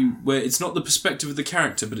shots where it's not the perspective of the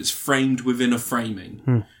character, but it's framed within a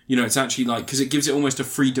framing. You know, it's actually like, because it gives it almost a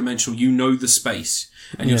three-dimensional, you know the space,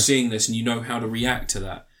 and you're seeing this, and you know how to react to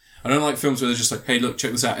that. I don't like films where they're just like, hey, look,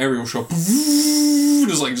 check this out, aerial shot,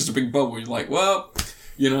 there's like just a big bubble. You're like, well,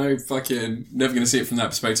 you know, fucking never going to see it from that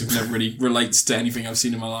perspective, never really relates to anything I've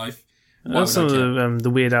seen in my life. That's some of the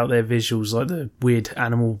weird out there visuals, like the weird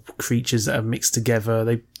animal creatures that are mixed together.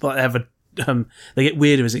 They they get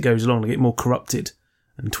weirder as it goes along. They get more corrupted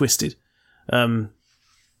and twisted.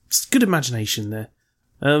 It's good imagination there.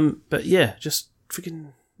 But yeah, just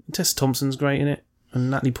freaking Tessa Thompson's great in it,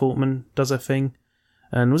 and Natalie Portman does her thing.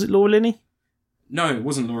 And was it Laura Linney? No, it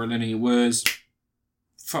wasn't Laura Linney. It was.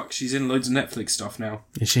 Fuck, she's in loads of Netflix stuff now.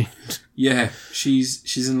 Is she? Yeah,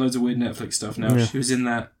 she's in loads of weird Netflix stuff now. Yeah. She was in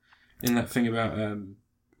that thing about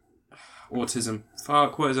autism.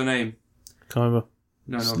 Fuck, what is her name? Can't remember.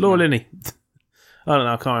 No, It's not Laura Linney. I don't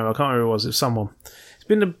know. I can't remember. I can't remember who it was. It was someone. It's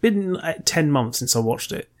been 10 months since I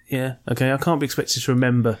watched it. Yeah. Okay. I can't be expected to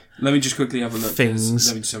remember. Let me just quickly have a look. Things.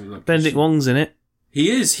 Let me just have a look. Benedict Wong's in it. He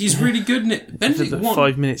is. He's really good in it. Benedict Wong.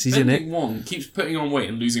 5 minutes he's in it. Benedict Wong keeps putting on weight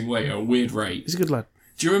and losing weight at a weird rate. He's a good lad.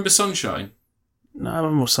 Do you remember Sunshine? No, I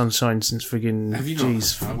haven't watched Sunshine since friggin' Have you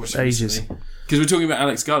not? I watched it ages. Because we're talking about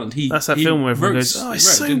Alex Garland. That's that film where everyone goes, "Oh, it's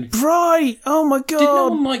so bright! Oh my god!" Did no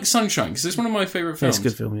one like Sunshine? Because it's one of my favourite films. It's a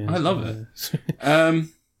good film. Yeah, I love it.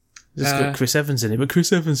 It's got Chris Evans in it, but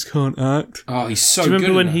Chris Evans can't act. Oh, he's so good. Do you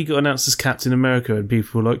remember when he got announced as Captain America and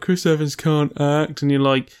people were like, "Chris Evans can't act," and you're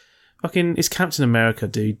like, "Fucking, it's Captain America,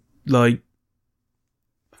 dude!" Like,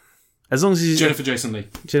 as long as he's Jennifer Jason Leigh.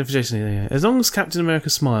 Yeah. As long as Captain America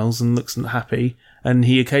smiles and looks happy, and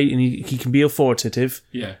he can be authoritative,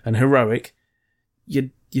 and heroic, you're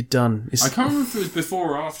done. I can't remember if it was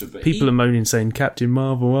before or after, but people are moaning saying Captain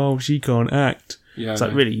Marvel, oh, she can't act. Yeah, it's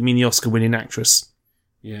like, really, you mean the Oscar-winning actress?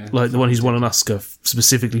 Yeah, like the one who's won an Oscar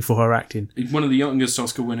specifically for her acting. One of the youngest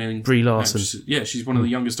Oscar-winning Brie Larson. Actresses. Yeah, she's one of the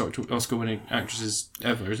youngest Oscar-winning actresses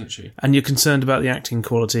ever, isn't she? And you're concerned about the acting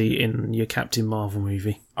quality in your Captain Marvel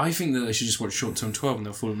movie? I think that they should just watch Short Term 12 and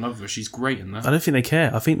they'll fall in love with her. She's great in that. I don't think they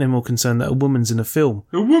care. I think they're more concerned that a woman's in a film.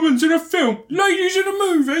 A woman's in a film, ladies in a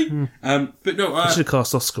movie. But no, I should have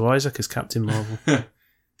cast Oscar Isaac as Captain Marvel.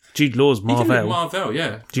 Jude Law's Marvel. He can be Marvel,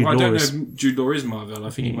 yeah. I don't know if Jude Law is Marvel.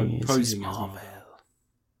 I think he might be posing as Marvel.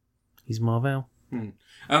 He's Marvel.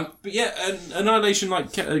 But yeah, Annihilation,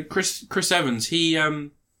 like Chris Evans, he's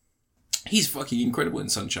fucking incredible in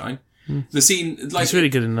Sunshine. The scene, like, he's really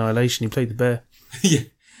good in Annihilation. He played the bear. Yeah.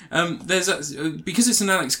 There's because it's an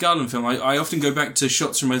Alex Garland film. I often go back to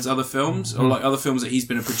shots from his other films, or like other films that he's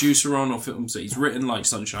been a producer on, or films that he's written, like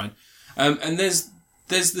Sunshine. And there's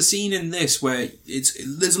the scene in this where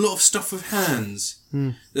there's a lot of stuff with hands.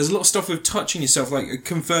 There's a lot of stuff with touching yourself, like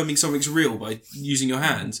confirming something's real by using your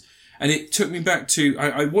hands. And it took me back to...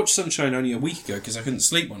 I watched Sunshine only a week ago because I couldn't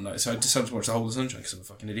sleep one night, so I decided to watch the whole of Sunshine because I'm a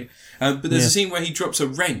fucking idiot. But there's a scene where he drops a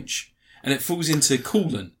wrench and it falls into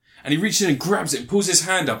coolant. And he reaches in and grabs it and pulls his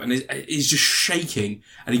hand up and he's just shaking.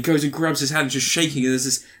 And he goes and grabs his hand and just shaking. And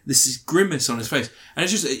there's this grimace on his face. And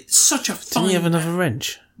it's such a fine... Didn't he have another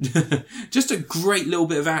wrench? Just a great little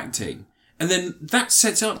bit of acting. And then that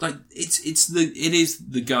sets up, like, it is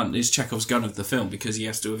the gun, it's Chekhov's gun of the film, because he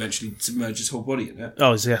has to eventually submerge his whole body in it.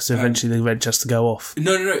 Oh, so he has to eventually, the wrench has to go off.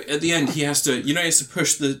 No. At the end, he has to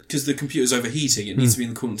push because the computer's overheating, it needs to be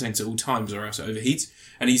in the coolant tank at all times or else it overheats.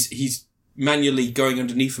 And he's manually going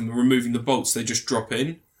underneath them and removing the bolts, they just drop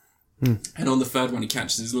in. And on the third one, he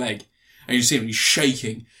catches his leg. And you see him, he's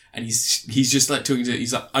shaking. And he's just like talking to,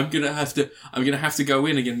 he's like, I'm gonna have to go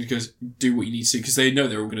in again. And he goes, do what you need to, because they know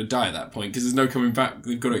they're all gonna die at that point, because there's no coming back.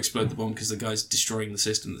 They've got to explode the bomb, because the guy's destroying the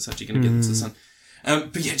system that's actually gonna get them to the sun.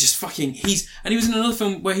 But yeah, just fucking, he was in another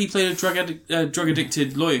film where he played a drug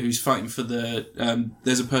addicted lawyer who's fighting for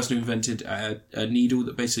there's a person who invented a needle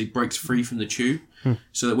that basically breaks free from the tube,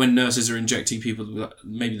 so that when nurses are injecting people,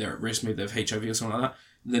 maybe they're at risk, maybe they have HIV or something like that,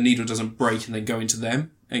 the needle doesn't break and then go into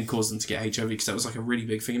them and cause them to get HIV, because that was like a really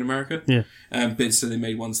big thing in America. Yeah. But so they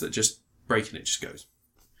made ones that just break and it just goes.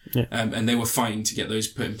 Yeah. And they were fighting to get those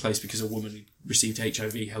put in place because a woman received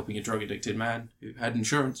HIV helping a drug addicted man who had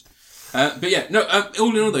insurance. But yeah, no,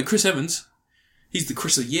 all in all though, Chris Evans, he's the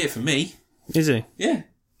Chris of the Year for me. Is he? Yeah.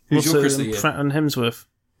 Who's your Chris of the Year? Pratt and Hemsworth.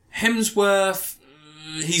 Hemsworth,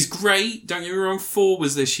 he's great. Don't get me wrong. 4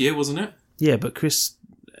 was this year, wasn't it? Yeah, but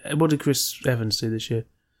what did Chris Evans do this year?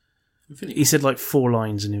 Infinity He said like 4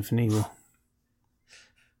 lines in Infinity War.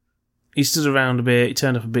 He stood around a bit. He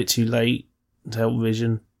turned up a bit too late to help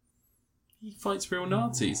Vision. He fights real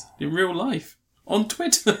Nazis in real life on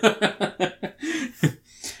Twitter.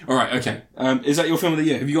 All right, okay. Is that your film of the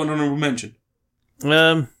year? Have you got an honourable mention?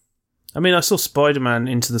 I mean, I saw Spider-Man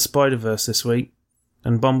Into the Spider-Verse this week,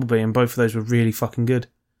 and Bumblebee, and both of those were really fucking good.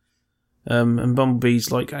 And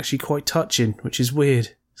Bumblebee's like actually quite touching, which is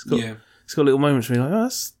weird. It's got little moments where you're like, oh,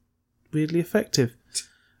 that's weirdly effective.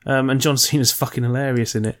 And John Cena's fucking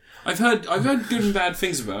hilarious in it. I've heard good and bad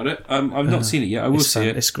things about it. I've not seen it yet. I will see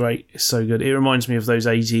it. It's great. It's so good. It reminds me of those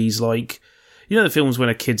 80s, like, you know, the films when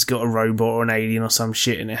a kid's got a robot or an alien or some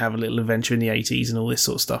shit and they have a little adventure in the 80s and all this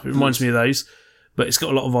sort of stuff. It reminds me of those. But it's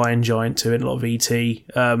got a lot of Iron Giant to it, a lot of E.T.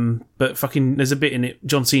 But fucking, there's a bit in it,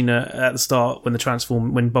 John Cena at the start,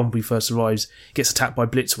 when Bumblebee first arrives, gets attacked by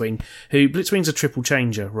Blitzwing, who, Blitzwing's a triple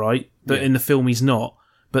changer, right? But in the film he's not.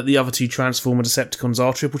 But the other 2 Transformer Decepticons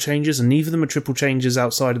are triple changers, and neither of them are triple changers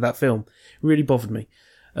outside of that film. It really bothered me.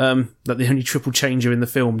 That the only triple changer in the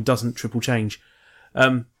film doesn't triple change.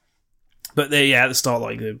 But at the start,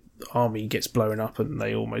 like, the army gets blown up and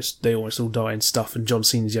they almost all die and stuff, and John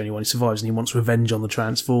Cena's the only one who survives, and he wants revenge on the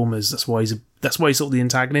Transformers. That's why he's sort of the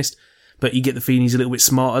antagonist. But you get the feeling he's a little bit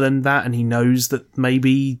smarter than that, and he knows that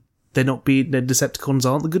maybe the Decepticons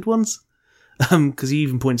aren't the good ones. Because he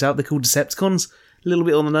even points out they're called Decepticons. A little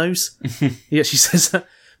bit on the nose. He actually says that.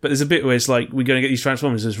 But there's a bit where it's like, we're going to get these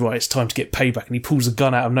Transformers. He says, right, it's time to get payback. And he pulls a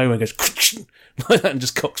gun out of nowhere and goes, like that, and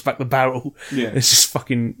just cocks back the barrel. Yeah. It's just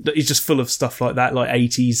fucking, he's just full of stuff like that, like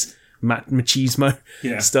 80s machismo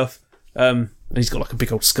stuff. And he's got like a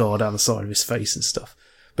big old scar down the side of his face and stuff.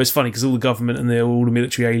 But it's funny because all the government and all the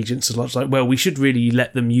military agents are like, well, we should really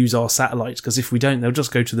let them use our satellites, because if we don't, they'll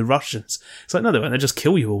just go to the Russians. It's like, no, they won't. They'll just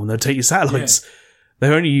kill you all and they'll take your satellites. Yeah.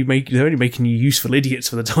 They're only making you useful idiots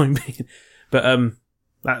for the time being. But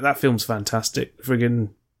that film's fantastic. Friggin',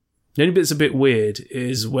 the only bit that's a bit weird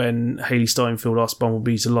is when Hayley Steinfeld asks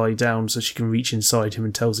Bumblebee to lie down so she can reach inside him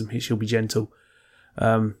and tells him she'll be gentle.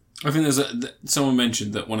 I think someone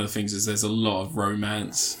mentioned that one of the things is there's a lot of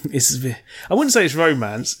romance. I wouldn't say it's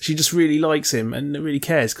romance. She just really likes him and really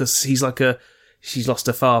cares, because he's like she's lost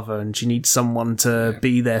her father and she needs someone to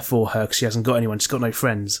be there for her because she hasn't got anyone. She's got no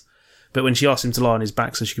friends. But when she asks him to lie on his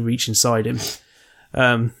back so she can reach inside him,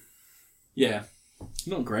 not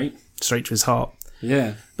great. Straight to his heart.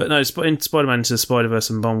 Yeah. But no, in Spider-Man Into the Spider-Verse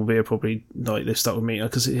and Bumblebee are probably, like, they've stuck with me,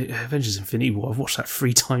 because Avengers Infinity War, I've watched that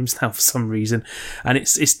 3 times now for some reason, and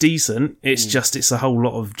it's decent. It's it's a whole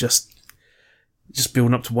lot of just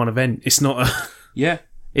building up to one event. It's not a... Yeah.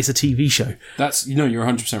 It's a TV show. That's, you're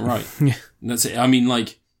 100% right. Yeah. That's it. I mean,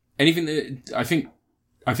 like, anything that... I think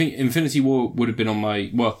Infinity War would have been on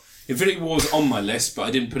my... Well, Infinity War was on my list, but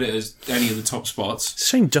I didn't put it as any of the top spots. It's a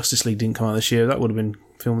shame Justice League didn't come out this year. That would have been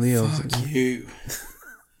film of the year. Fuck you.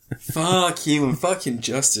 Fuck you and fucking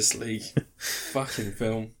Justice League. Fucking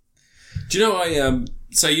film. Do you know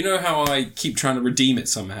so you know how I keep trying to redeem it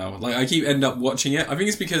somehow? Like, I keep end up watching it. I think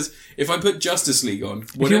it's because if I put Justice League on...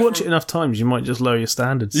 If you watch it enough times, you might just lower your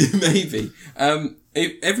standards. Maybe.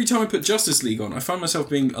 Every time I put Justice League on, I find myself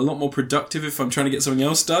being a lot more productive if I'm trying to get something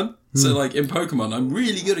else done. So, like, in Pokemon, I'm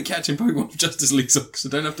really good at catching Pokemon with Justice League because I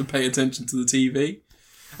don't have to pay attention to the TV.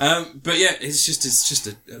 But yeah, it's just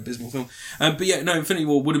an abysmal film. But yeah, no, Infinity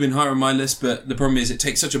War would have been higher on my list, but the problem is it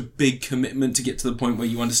takes such a big commitment to get to the point where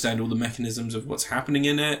you understand all the mechanisms of what's happening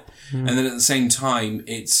in it. And then at the same time,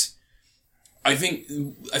 I think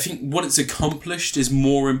what it's accomplished is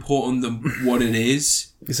more important than what it is.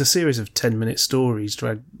 It's a series of 10-minute stories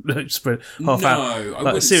spread half hour.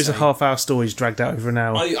 Like a series of half-hour stories dragged out over an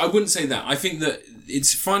hour. I wouldn't say that. I think that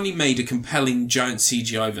it's finally made a compelling giant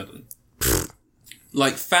CGI villain.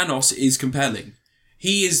 Like, Thanos is compelling.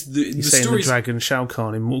 He is the You're saying the dragon Shao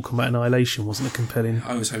Kahn in Mortal Kombat Annihilation wasn't a compelling...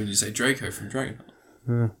 I was hoping to say Draco from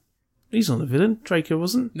Dragonheart. He's not the villain. Draco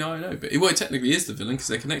wasn't. No, I know, but it technically is the villain because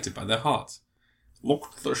they're connected by their hearts.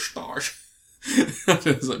 Look at the stars.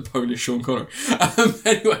 It's like Polish Sean Connery.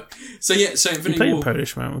 Anyway, so Infinity War... We played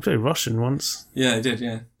Polish, man. We played Russian once. Yeah, I did,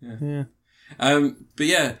 yeah. But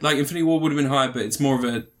yeah, like, Infinity War would have been higher, but it's more of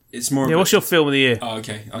a... what's your film of the year? Oh,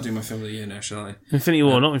 okay. I'll do my film of the year now, shall I? Infinity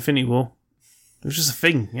War, not Infinity War. It was just a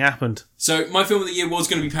thing. It happened. So, my film of the year was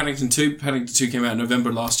going to be Paddington 2. Paddington 2 came out in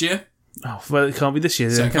November last year. Oh, well, it can't be this year.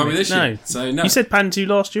 So, it can't be this year. No. So, no. You said Paddington 2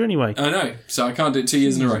 last year anyway. I know. So, I can't do it 2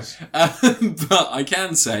 years in a row. But I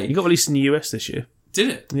can say... You got released in the US this year. Did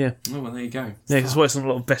it? Yeah. Oh, well, there you go. Yeah, because it's on a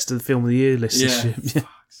lot of best of the film of the year lists this year. Yeah.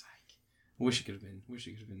 Fuck's sake. I wish it could have been. Wish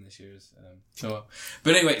it could have been this year's. Oh well.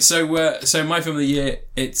 But anyway, so my film of the year,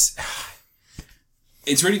 it's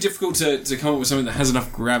really difficult to come up with something that has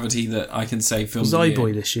enough gravity that I can say film of the year.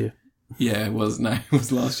 Boy this year. Yeah, it was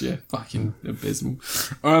last year. Fucking abysmal.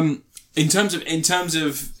 In terms of a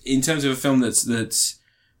film that's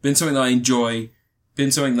been something that I enjoy,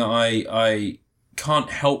 been something that I can't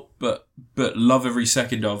help but love every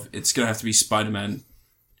second of, it's gonna have to be Spider-Man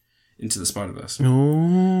Into the Spider-Verse.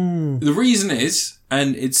 Ooh. The reason is,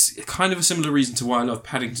 and it's kind of a similar reason to why I love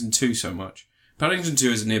Paddington 2 so much. Paddington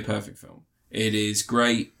 2 is a near perfect film. It is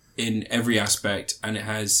great in every aspect, and it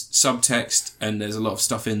has subtext, and there's a lot of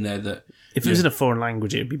stuff in there that... If it was in a foreign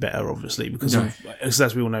language, it would be better, obviously, because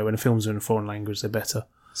as we all know, when films are in a foreign language, they're better.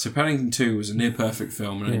 So Paddington 2 was a near perfect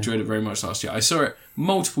film, and I enjoyed it very much last year. I saw it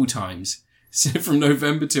multiple times. So from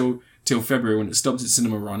November till February, when it stopped its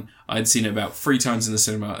cinema run, I had seen it about 3 times in the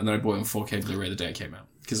cinema, and then I bought it on 4K Blu-ray the day it came out.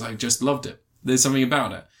 Because I just loved it. There's something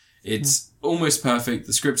about it. It's almost perfect.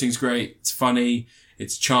 The scripting's great. It's funny.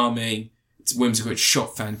 It's charming. It's whimsical. It's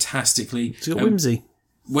shot fantastically. It's got whimsy.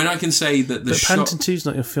 When I can say that the shot... Paddington 2's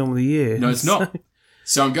not your film of the year. No, it's not.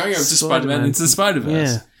 So I'm going over to Spider-Man Into the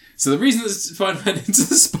Spider-Verse. Yeah. So the reason that Spider-Man Into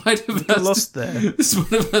the Spider-Verse... You got lost there.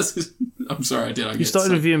 Spider-Verse is... I'm sorry, I did. You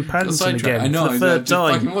started reviewing Paddington again. I know. For the third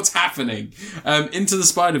time. Fucking, what's happening? Into the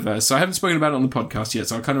Spider-Verse. So I haven't spoken about it on the podcast yet,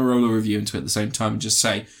 so I'll kind of roll a review into it at the same time and just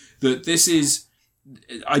say that this is...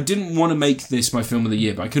 I didn't want to make this my film of the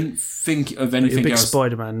year, but I couldn't think of anything else. You're a big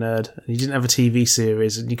Spider-Man nerd. And you didn't have a TV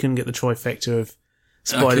series, and you couldn't get the trifecta of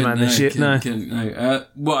Spider-Man this year. No. The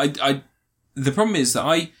problem is that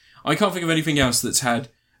I can't think of anything else that's had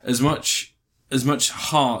as much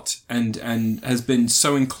heart and has been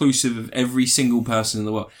so inclusive of every single person in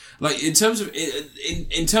the world. Like in terms of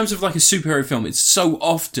like a superhero film, it's so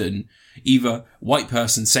often either white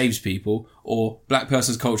person saves people or black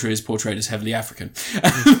person's culture is portrayed as heavily African.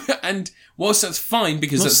 And whilst that's fine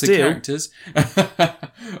because the characters,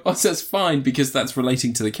 whilst that's fine because that's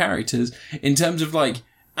relating to the characters, in terms of like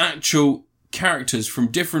actual characters from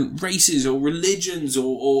different races or religions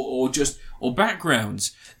or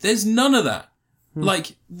backgrounds, there's none of that.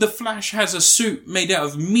 Like, the Flash has a suit made out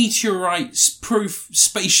of meteorite-proof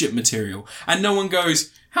spaceship material, and no one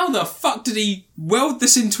goes, how the fuck did he weld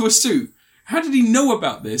this into a suit? How did he know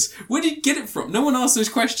about this? Where did he get it from? No one asks those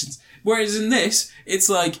questions. Whereas in this, it's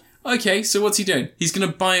like, okay, so what's he doing? He's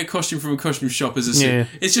gonna buy a costume from a costume shop as a suit. Yeah.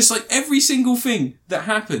 It's just like every single thing that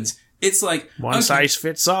happens, it's like... One size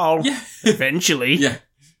fits all. Yeah. Eventually. Yeah.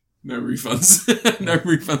 No refunds. No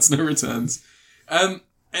refunds, no returns.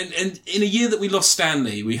 And in a year that we lost Stan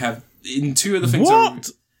Lee, we have, in two of the things... What?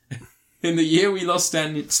 In the year we lost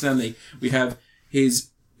Stan Lee, we have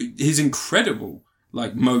his incredible,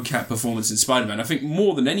 like, mocap performance in Spider-Man. I think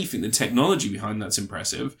more than anything, the technology behind that's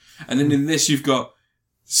impressive. And then in this, you've got...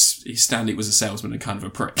 Stan Lee was a salesman and kind of a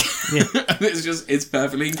prick. Yeah. It's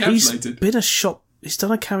perfectly encapsulated. He's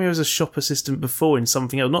done a cameo as a shop assistant before in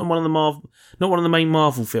something else. Not one of the main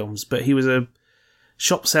Marvel films, but he was a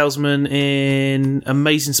shop salesman in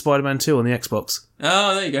Amazing Spider-Man 2 on the Xbox.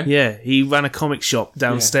 Oh, there you go. Yeah, he ran a comic shop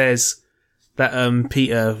downstairs that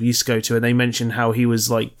Peter used to go to, and they mentioned how he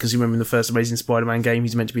was like, because you remember in the first Amazing Spider-Man game,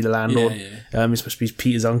 he's meant to be the landlord. Yeah. He's supposed to be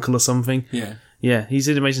Peter's uncle or something. Yeah. Yeah, he's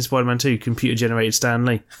in Amazing Spider-Man 2, computer-generated Stan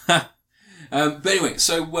Lee. But anyway,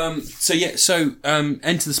 so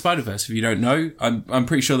Enter the Spider-Verse, if you don't know, I'm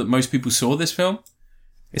pretty sure that most people saw this film.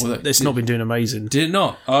 It's not been doing amazing. Did it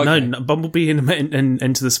not? Oh, okay. No, Bumblebee and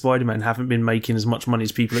Enter the Spider-Man haven't been making as much money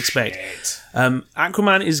as people expect.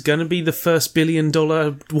 Aquaman is going to be the first $1 billion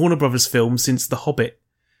Warner Brothers film since The Hobbit.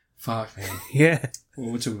 Fuck me. Yeah. Well,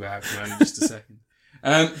 we'll talk about Aquaman in just a second.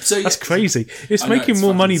 That's crazy. It's making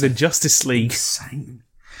more money than Justice League. Insane.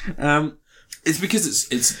 It's because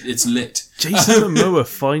it's lit. Jason Momoa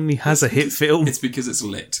finally has a hit film. It's because it's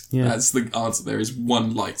lit. Yeah. That's the answer. There is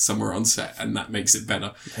one light somewhere on set, and that makes it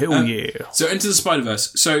better. Hell yeah. So Enter the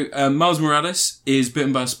Spider-Verse. So Miles Morales is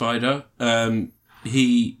bitten by a spider.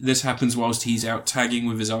 This happens whilst he's out tagging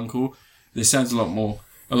with his uncle. This sounds a lot more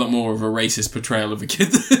of a racist portrayal of a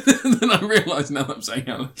kid than I realise now that I'm saying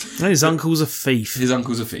it. His uncle's a thief. His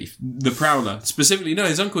uncle's a thief. The Prowler. Specifically, no,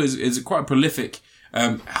 his uncle is quite a prolific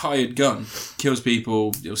hired gun. Kills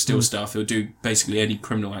people, he'll steal stuff, he'll do basically any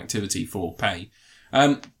criminal activity for pay.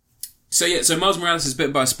 So Miles Morales is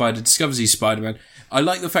bitten by a spider, discovers he's Spider-Man. I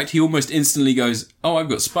like the fact he almost instantly goes, oh, I've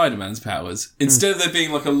got Spider-Man's powers. Instead of there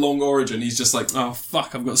being like a long origin, he's just like, oh,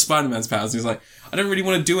 fuck, I've got Spider-Man's powers. And he's like, I don't really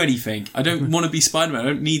want to do anything. I don't want to be Spider-Man. I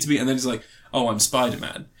don't need to be. And then he's like, oh, I'm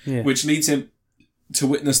Spider-Man. Yeah. Which leads him to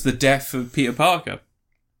witness the death of Peter Parker.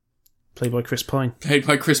 played by Chris Pine. Played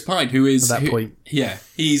by Chris Pine, who is At that point. Yeah,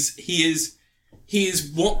 he is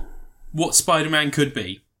what Spider-Man could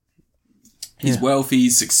be. He's wealthy,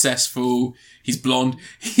 he's successful, he's blonde.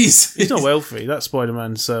 He's not wealthy. That's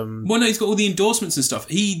Spider-Man's. Well, no, he's got all the endorsements and stuff.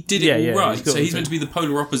 He did it all right. So he's meant to be the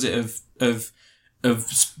polar opposite of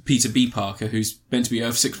Peter B. Parker, who's meant to be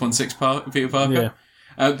Earth 616 Peter Parker. Yeah.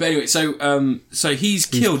 But anyway, so he's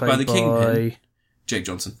killed by the Kingpin. Jake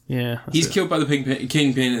Johnson. Yeah. He's killed by the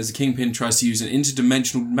Kingpin as the Kingpin tries to use an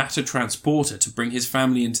interdimensional matter transporter to bring his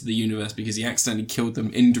family into the universe because he accidentally killed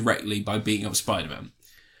them indirectly by beating up Spider-Man.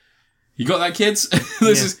 You got that, kids?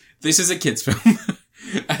 This is a kids film.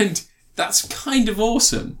 And that's kind of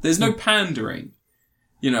awesome. There's no pandering.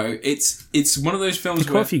 You know, it's one of those films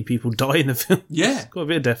where quite a few people die in the film. Yeah. It's got a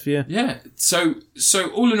bit of death, yeah. Yeah. So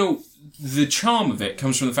all in all, the charm of it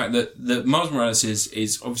comes from the fact that Miles Morales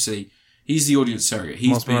is obviously, he's the audience surrogate.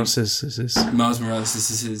 Miles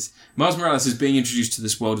Morales is being introduced to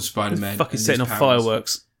this world of Spider-Man. Fucking setting off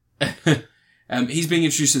fireworks. He's being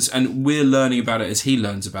introduced to this, and we're learning about it as he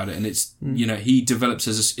learns about it, and it's, you know, he develops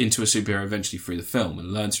into a superhero eventually through the film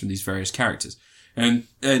and learns from these various characters. And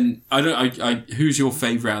who's your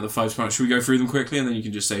favourite out of the 5 Spider-Man? Should we go through them quickly, and then you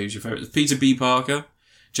can just say who's your favourite? Peter B. Parker,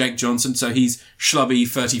 Jake Johnson. So he's schlubby,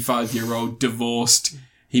 35-year-old, divorced.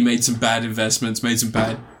 He made some bad investments, made some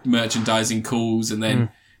bad merchandising calls, and then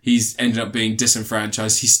he's ended up being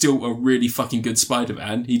disenfranchised. He's still a really fucking good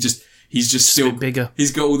Spider-Man. He's just still a bit bigger.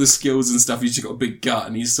 He's got all the skills and stuff. He's just got a big gut,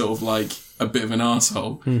 and he's sort of like a bit of an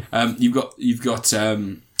asshole. You've got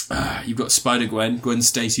Gwen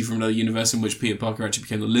Stacy from another universe in which Peter Parker actually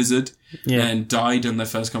became the Lizard and died in their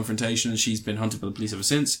first confrontation, and she's been hunted by the police ever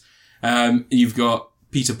since. You've got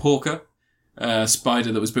Peter Porker,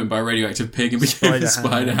 spider that was bitten by a radioactive pig and became a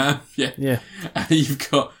Spider-Ham. Yeah. You've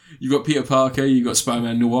got Peter Parker, you've got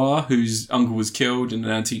Spider-Man Noir, whose uncle was killed in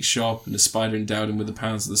an antique shop, and the spider endowed him with the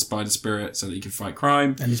powers of the spider spirit so that he could fight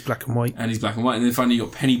crime. And he's black and white. And then finally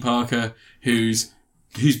you've got Penny Parker, who's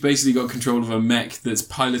basically got control of a mech that's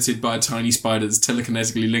piloted by a tiny spider that's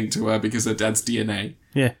telekinetically linked to her because her dad's DNA.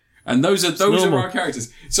 Yeah. And those are our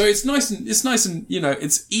characters. So it's nice and you know,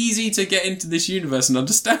 it's easy to get into this universe and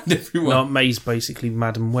understand everyone. Aunt May's basically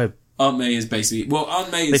Madam Web. Aunt May is basically... Well,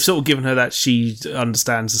 Aunt May is... They've sort of given her that she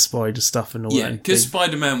understands the spider stuff and all that. Yeah, because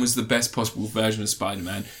Spider-Man was the best possible version of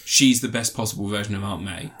Spider-Man. She's the best possible version of Aunt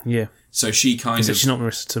May. Yeah. So she kind of... She's not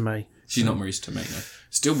Marissa Tomei. She's not Marissa Tomei, no.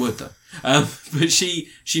 Still would, though. But she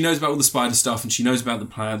knows about all the spider stuff, and she knows about the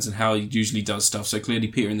plans and how he usually does stuff. So clearly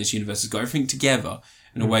Peter in this universe has got everything together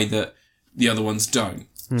in a way that the other ones don't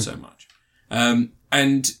so much.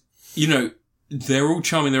 And, you know, they're all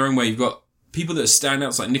charming their own way. You've got people that are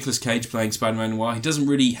standouts, like Nicolas Cage playing Spider-Man Noir. He doesn't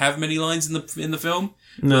really have many lines in the film.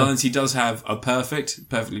 No. The lines he does have are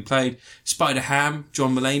perfectly played. Spider-Ham,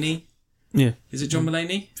 John Mulaney. Yeah. Is it John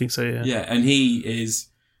Mulaney? I think so, yeah. Yeah, and he is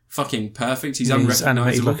fucking perfect. He's unrecognizable.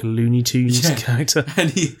 Animated like a Looney Tunes character.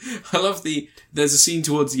 And there's a scene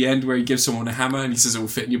towards the end where he gives someone a hammer and he says it will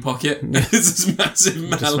fit in your pocket. It's this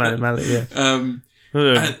massive mallet. Yeah.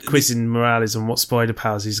 Quizzing Morales on what spider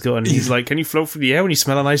powers he's got, and he's like, "Can you float through the air when you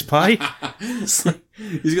smell a nice pie?" He's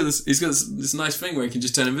got this nice thing where he can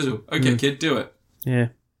just turn invisible. Okay, kid, do it. Yeah.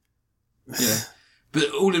 But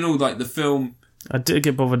all in all, like the film, I did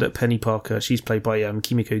get bothered at Penny Parker. She's played by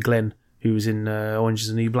Kimiko Glenn, who was in Orange Is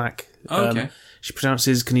the New Black. Okay. She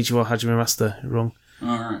pronounces Konnichiwa Hajime Master wrong.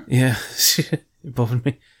 All right. Yeah, it bothered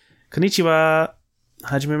me. Konnichiwa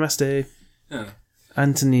Hajime Master. Yeah.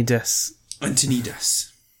 Anthony Des. But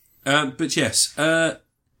yes. Agiri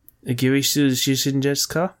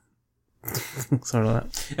Shinjeska? Sorry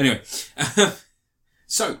about that. Anyway.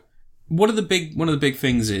 So, one of the big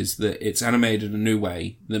things is that it's animated in a new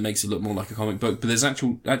way that makes it look more like a comic book, but there's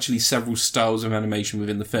actually several styles of animation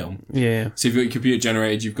within the film. Yeah. So you've got your computer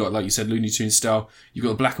generated, you've got, like you said, Looney Tunes style, you've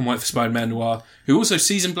got black and white for Spider-Man Noir, who also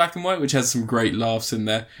sees in black and white, which has some great laughs in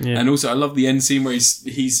there. Yeah. And also I love the end scene where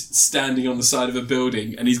he's standing on the side of a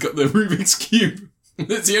building and he's got the Rubik's Cube.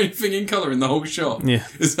 That's the only thing in colour in the whole shot. Yeah.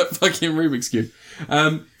 Is that fucking Rubik's Cube.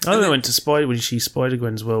 I went to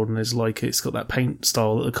Spider-Gwen's world, and there's like, it's got that paint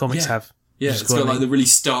style that the comics have. Yeah, it's got like the really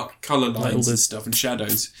stark colour lines and stuff and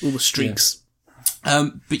shadows. All the streaks. Yeah.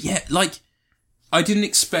 But yeah, like, I didn't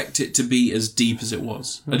expect it to be as deep as it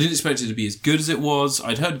was. I didn't expect it to be as good as it was.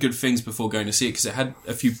 I'd heard good things before going to see it because it had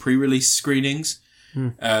a few pre-release screenings.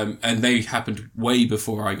 And they happened way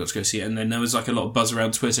before I got to go see it. And then there was like a lot of buzz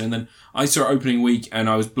around Twitter. And then I saw it opening week and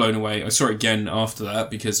I was blown away. I saw it again after that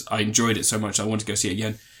because I enjoyed it so much. I wanted to go see it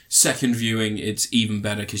again. Second viewing, it's even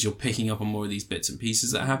better because you're picking up on more of these bits and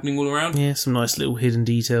pieces that are happening all around. Yeah, some nice little hidden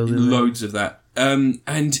details in Loads of that. And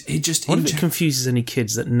it just... What if it confuses any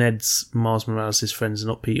kids that Ned's Miles Morales' friends are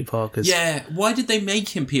not Peter Parker's? Yeah, why did they make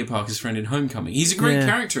him Peter Parker's friend in Homecoming? He's a great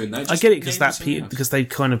character in that. I get it because they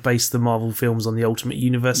kind of based the Marvel films on the Ultimate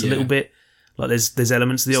Universe a little bit. Like there's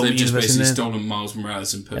elements of the Ultimate Universe in there. They've just basically stolen Miles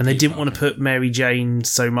Morales and put. And they didn't want to put Mary Jane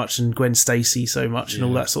so much and Gwen Stacy so much and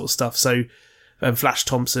all that sort of stuff. So Flash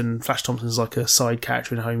Thompson's like a side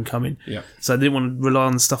character in Homecoming. Yeah. So they didn't want to rely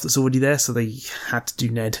on the stuff that's already there, so they had to do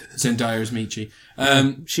Ned. Zendaya is Michi.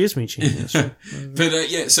 She is Michi. That's right.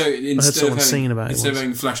 But so instead of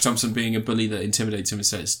having Flash Thompson being a bully that intimidates him, and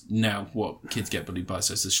says now what kids get bullied by,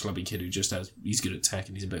 so it's this schlubby kid who just he's good at tech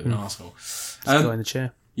and he's a bit of an asshole. Guy in the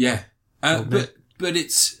chair. Yeah. But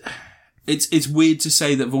it's weird to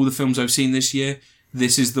say that of all the films I've seen this year,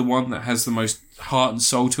 this is the one that has the most heart and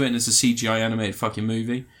soul to it, and it's a CGI animated fucking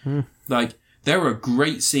movie. Like, there are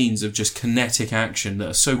great scenes of just kinetic action that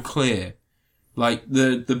are so clear. Like,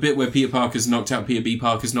 the bit where Peter B. Parker's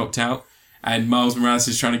knocked out, and Miles Morales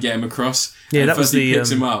is trying to get him across. Yeah, that was he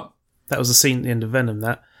picks him up. That was the scene at the end of Venom,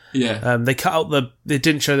 that. Yeah. They cut out they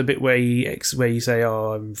didn't show the bit where you say,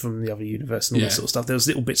 oh, I'm from the other universe and all this sort of stuff. There was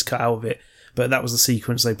little bits cut out of it. But that was the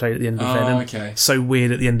sequence they played at the end of Venom. Okay. So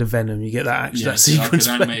weird at the end of Venom, you get that that sequence.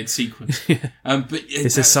 Like an animated sequence. But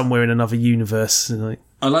it says somewhere in another universe. Like,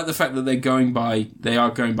 I like the fact that they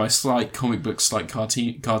are going by slight comic book, slight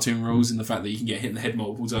cartoon rules, in the fact that you can get hit in the head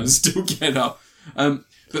multiple times and still get up.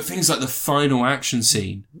 But things like the final action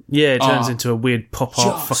scene, it turns into a weird pop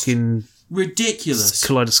art, fucking ridiculous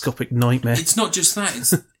kaleidoscopic nightmare. It's not just that;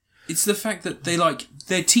 it's the fact that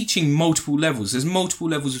they're teaching multiple levels. There's multiple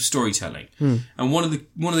levels of storytelling, and one of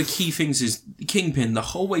the key things is Kingpin. The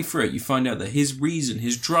whole way through it, you find out that his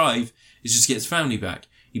drive, is just to get his family back.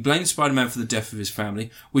 He blames Spider-Man for the death of his family,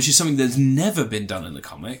 which is something that's never been done in the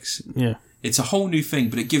comics. Yeah, it's a whole new thing,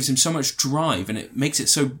 but it gives him so much drive, and it makes it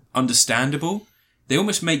so understandable. They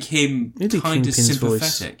almost make him kind of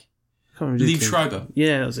sympathetic. Liev Schreiber.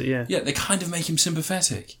 Yeah, that was it. Yeah, they kind of make him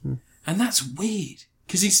sympathetic, and that's weird.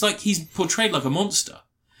 Because he's portrayed like a monster.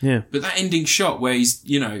 Yeah. But that ending shot where he's,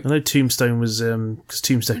 I know Tombstone was, because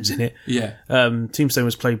Tombstone's in it. Yeah. Tombstone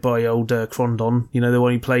was played by old Crondon, the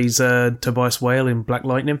one who plays Tobias Whale in Black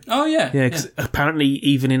Lightning. Oh, yeah. Yeah, because apparently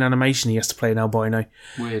even in animation he has to play an albino.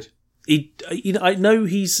 Weird. I know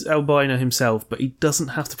he's albino himself, but he doesn't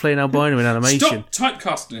have to play an albino in animation. Stop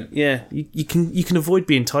typecasting it. Yeah, you can avoid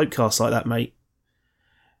being typecast like that, mate.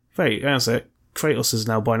 Wait, hang on a sec. Kratos is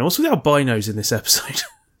an albino. What's with albinos in this episode?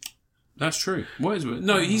 That's true. What is it?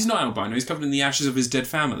 No, he's not albino. He's covered in the ashes of his dead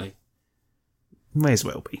family. May as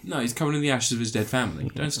well be. No, he's covered in the ashes of his dead family.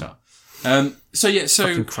 Don't start. So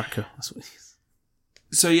fucking cracker. That's what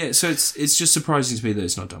he is. So it's just surprising to me that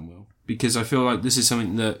it's not done well, because I feel like this is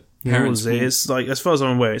something that parents. It's like, as far as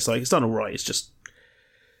I'm aware, it's done all right. It's just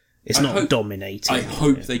not dominating. I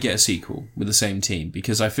hope they get a sequel with the same team,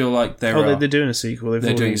 because I feel like they're doing a sequel.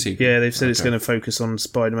 They're doing a sequel. Yeah, they've said it's going to focus on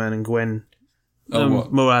Spider-Man and Gwen.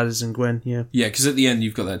 Morales and Gwen. Yeah. Yeah, because at the end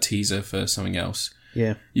you've got that teaser for something else.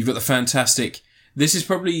 Yeah. You've got the fantastic. This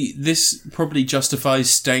probably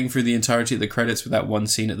justifies staying through the entirety of the credits with that one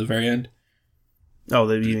scene at the very end. Oh,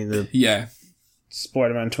 you mean the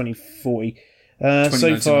Spider-Man 2040?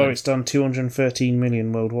 So far, it's done 213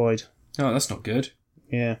 million worldwide. Oh, that's not good.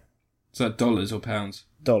 Yeah. Is that dollars or pounds?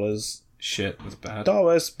 Dollars. Shit, that's bad.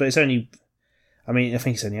 Dollars, but it's only. I mean, I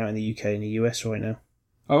think it's only out in the UK and the US right now.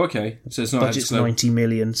 Oh, okay. So it's not. Budget's 90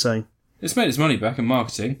 million, so it's made its money back in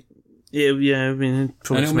marketing. Yeah. I mean, and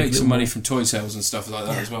it'll make some money from toy sales and stuff like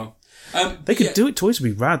that as well. They could do it. Toys would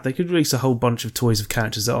be rad. They could release a whole bunch of toys of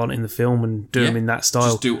characters that aren't in the film and do them in that style.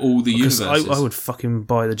 Just do all the universes. I would fucking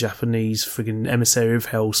buy the Japanese friggin' Emissary of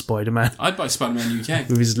Hell Spider-Man. I'd buy Spider-Man UK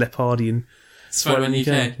with his Leopardian. Spider-Man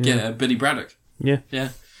UK. Get Billy Braddock. Yeah.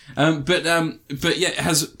 But yeah, it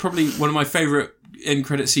has probably one of my favourite end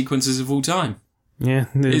credit sequences of all time. Yeah.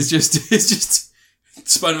 It's just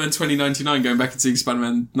Spider-Man 2099 going back and seeing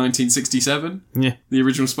Spider-Man 1967. Yeah. The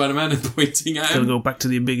original Spider-Man, and pointing at him. Gotta go back to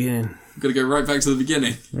the beginning. Gotta go right back to the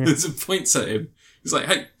beginning. Yeah. There's a points at him. He's like,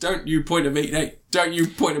 hey, don't you point at me. Hey, don't you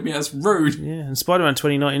point at me. That's rude. Yeah, and Spider-Man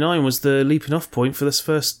 2099 was the leaping off point for this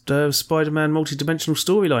first Spider-Man multi-dimensional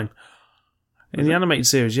storyline. In the animated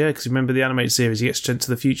series, yeah, because remember the animated series, he gets sent to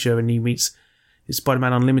the future and he meets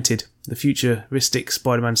Spider-Man Unlimited, the futuristic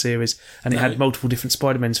Spider-Man series, and it had multiple different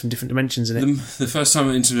Spider-Mans from different dimensions in it. The first time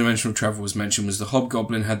interdimensional travel was mentioned was the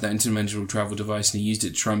Hobgoblin had that interdimensional travel device, and he used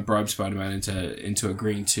it to try and bribe Spider-Man into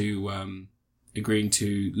agreeing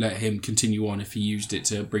to let him continue on if he used it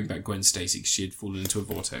to bring back Gwen Stacy, because she had fallen into a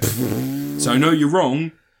vortex. So I know you're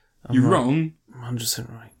wrong. You're wrong. I'm 100%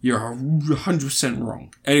 right. You're 100%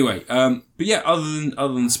 wrong. Anyway, but yeah, other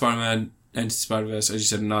than Spider-Man, Into Spider-Verse. As you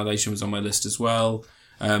said, Annihilation was on my list as well.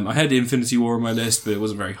 I had Infinity War on my list, but it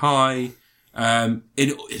wasn't very high.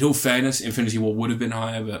 In all fairness, Infinity War would have been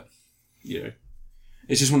higher, but, you know,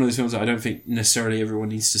 it's just one of those films that I don't think necessarily everyone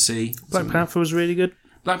needs to see. Black Panther was really good.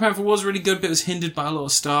 Black Panther was really good, but it was hindered by a lot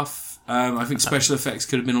of stuff. I think special effects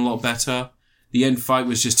could have been a lot better. The end fight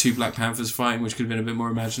was just two Black Panthers fighting, which could have been a bit more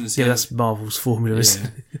imaginative. Yeah, that's Marvel's formula,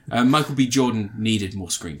 isn't it? Michael B. Jordan needed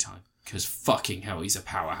more screen time. Because fucking hell, he's a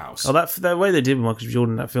powerhouse. Oh, that way they did with Michael B.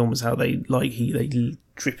 Jordan in that film was how they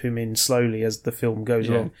drip him in slowly as the film goes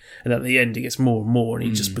along, and at the end it gets more and more, and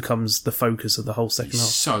he just becomes the focus of the whole second half.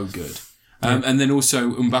 So good. And then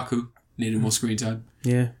also M'Baku needed more screen time.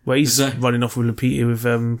 Yeah, well, he's running off with Lupita with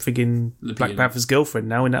friggin' Black Panther's girlfriend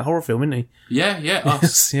now in that horror film, isn't he? Yeah,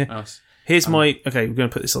 Us. Yeah. Us. Here's we're going to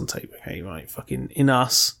put this on tape. Okay, right, fucking in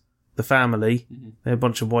Us. The family, they're a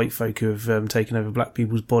bunch of white folk who have taken over black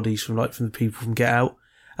people's bodies from the people from Get Out,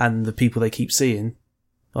 and the people they keep seeing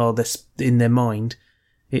are this in their mind.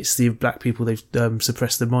 It's the black people they've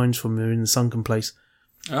suppressed their minds from. They're in the sunken place.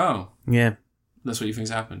 Oh, yeah, that's what you think's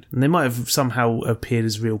happened. And they might have somehow appeared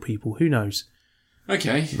as real people. Who knows?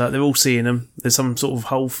 Okay, like they're all seeing them. There's some sort of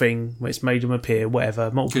whole thing where it's made them appear, whatever,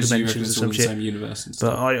 multiple dimensions or some shit. Same universe and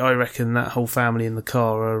stuff. But I reckon that whole family in the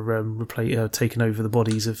car are taking over the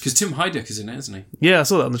bodies of. Because Tim Heidecker's in it, isn't he? Yeah, I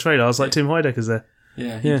saw that on the trailer. I was like, Tim Heidecker's there.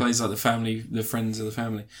 Yeah, he plays like the friends of the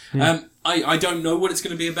family. Yeah. I don't know what it's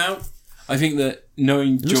going to be about. I think that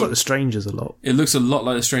knowing it looks like The Strangers a lot. It looks a lot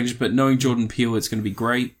like The Strangers, but knowing Jordan Peele, it's going to be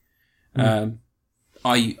great.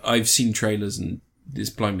 I've seen trailers and it's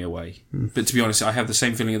blown me away. But to be honest, I have the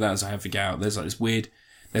same feeling of that as I have for Get Out. There's this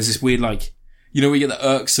weird like, you know, we get the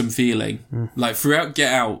irksome feeling. Like throughout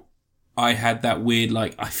Get Out, I had that weird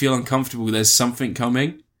like, I feel uncomfortable. There's something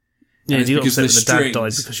coming. Yeah, you got upset that the dad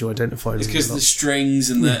died because you identified. It's because of the strings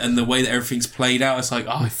and the way that everything's played out. It's like,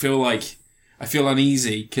 I feel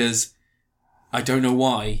uneasy because I don't know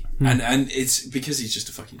why. And it's because he's just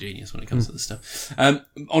a fucking genius when it comes to this stuff.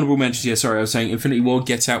 Honourable mentions, I was saying Infinity War,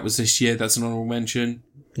 Get Out was this year. That's an honourable mention.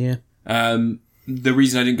 Yeah. The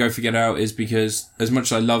reason I didn't go for Get Out is because as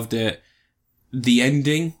much as I loved it, the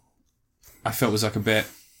ending I felt was like a bit...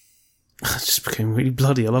 It just became really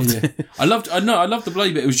bloody. I loved it. I loved the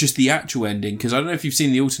bloody bit. It was just the actual ending, because I don't know if you've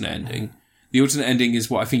seen the alternate ending. The alternate ending is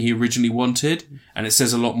what I think he originally wanted, and it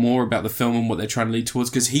says a lot more about the film and what they're trying to lead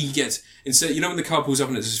towards, because he gets, instead, you know when the car pulls up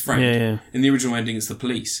and it's his friend? In the original ending, it's the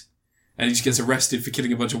police. And he just gets arrested for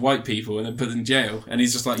killing a bunch of white people and then put in jail. And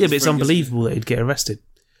he's just like... Yeah, but it's unbelievable that he'd get arrested.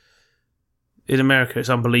 In America, it's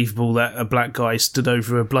unbelievable that a black guy stood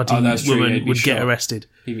over a bloody woman would get arrested.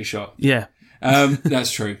 He'd be shot. Yeah.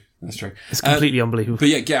 That's true. That's true. It's completely unbelievable. But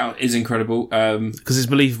yeah, Get Out is incredible. Because it's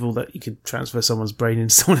believable that you could transfer someone's brain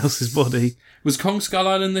into someone else's body. Was Kong Skull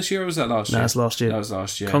Island this year or was that last year? No, that's last year. That was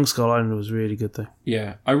last year. Kong Skull Island was really good though.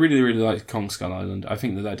 Yeah, I really, really liked Kong Skull Island. I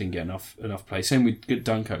think that didn't get enough play. Same with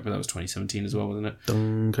Dunkirk, but that was 2017 as well, wasn't it?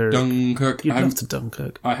 Dunkirk. You'd love to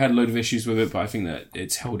Dunkirk. I had a load of issues with it, but I think that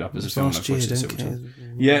it's held up as a film. Last year, don't care.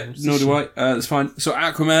 Yeah, nor do I. That's fine. So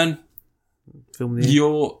Aquaman.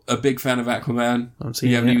 You're a big fan of Aquaman.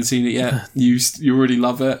 You haven't even seen it yet. You already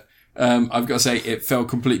love it. I've got to say, it fell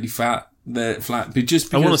completely flat. But just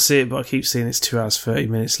because I want to see it, but I keep seeing it's 2 hours 30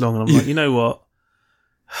 minutes long, and I'm like, you know what?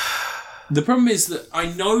 The problem is that I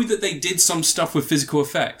know that they did some stuff with physical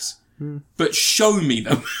effects, but show me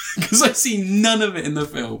them, because I see none of it in the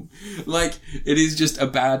film. Like, it is just a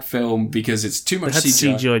bad film because it's too much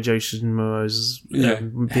CGI. CGI Jason Momoa's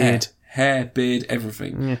beard, hair, beard,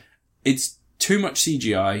 everything. Yeah. It's too much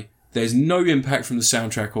CGI. There's no impact from the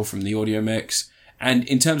soundtrack or from the audio mix. And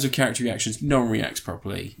in terms of character reactions, no one reacts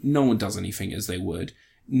properly. No one does anything as they would.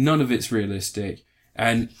 None of it's realistic.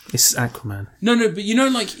 And it's Aquaman. No, but you know,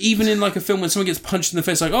 like, even in like a film when someone gets punched in the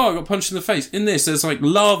face, like, oh, I got punched in the face. In this, there's like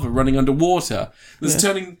lava running underwater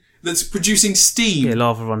that's producing steam. Yeah,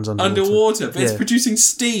 lava runs underwater. But it's producing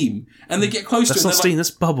steam. And they get close to it. That's not steam,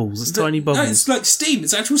 that's bubbles. That's tiny bubbles. No, it's like steam.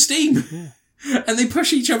 It's actual steam. Yeah. And they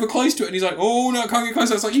push each other close to it, and he's like, oh no, I can't get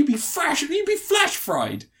close. I was like, you'd be flash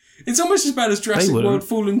fried. It's almost as bad as Jurassic World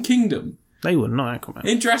Fallen Kingdom. They wouldn't, not Aquaman.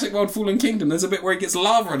 In Jurassic World Fallen Kingdom, there's a bit where he gets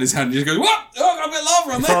lava on his hand, and he just goes, what? Oh, I got a bit of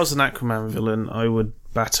lava on there. If I was an Aquaman villain, I would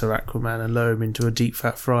batter Aquaman and lower him into a deep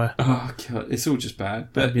fat fryer. Oh god, it's all just bad.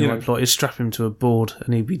 But that'd be my plot. He'd strap him to a board,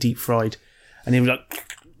 and he'd be deep fried, and he'd be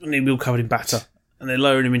like, and he'd be all covered in batter. And they're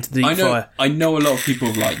lowering him into the deep fryer. I know a lot of people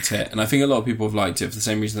have liked it, and I think a lot of people have liked it for the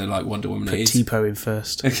same reason they like Wonder Woman. Put T-Po in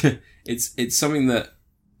first. It's something that,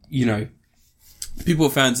 you know, people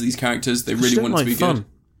are fans of these characters. They really want it to be good.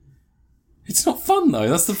 It's not fun though.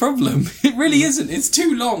 That's the problem. It really isn't. It's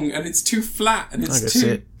too long and it's too flat and it's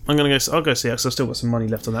too I'll go see it because I've still got some money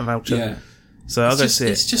left on that voucher. Yeah. So I'll go see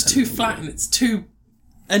it. It's just too flat and it's too...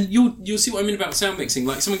 And you'll see what I mean about sound mixing.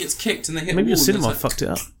 Like, someone gets kicked and they hit Maybe the your wall. cinema fucked it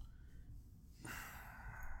up.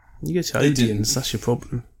 You go to Odeon's, that's your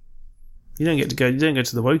problem. You don't go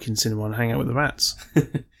to the Woking cinema and hang out with the rats.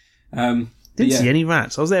 Didn't see any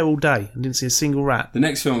rats. I was there all day and didn't see a single rat. The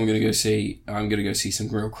next film I'm going to go see some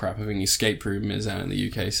real crap. I think Escape Room is out in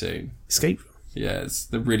the UK soon. Escape Room? Yeah, it's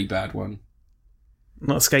the really bad one.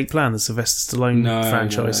 Not Escape Plan, the Sylvester Stallone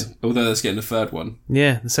franchise. No. Although that's getting the third one.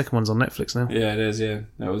 Yeah, the second one's on Netflix now. Yeah, it is, yeah.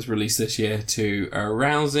 That was released this year to a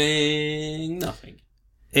rousing nothing.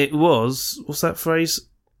 It was... What's that phrase?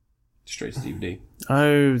 Straight to DVD.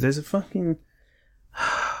 Oh, there's a fucking...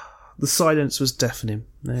 The silence was deafening.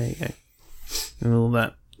 There you go. And all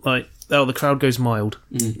that. Like, the crowd goes mild.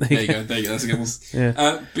 There you go. That's a good one.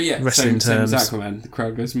 Yeah. But yeah, Wrestling same as terms. Aquaman. The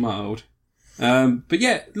crowd goes mild. But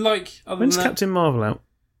yeah, like... When's Captain Marvel out?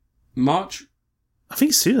 March? I think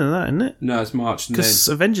it's sooner than that, isn't it? No, it's March. Because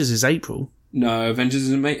Avengers is April. No, Avengers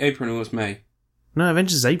is in April and it's May. No,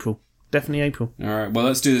 Avengers is April. Definitely April. Alright, well,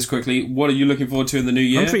 let's do this quickly. What are you looking forward to in the new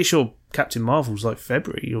year? I'm pretty sure Captain Marvel's like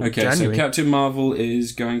February or January. So Captain Marvel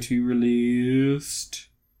is going to be released...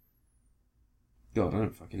 God, I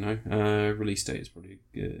don't fucking know. Release date is probably a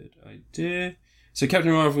good idea. So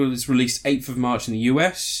Captain Marvel is released 8th of March in the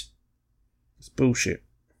US. It's bullshit.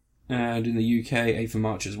 And in the UK, 8th of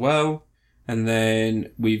March as well. And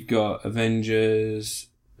then we've got Avengers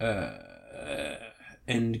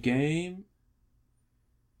Endgame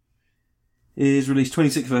is released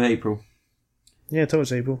 26th of April. Yeah, I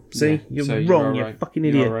told you April. See? Yeah, You're wrong, you fucking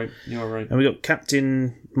idiot. You're right. And we got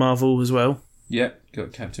Captain Marvel as well. Yep,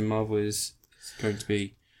 got Captain Marvel is going to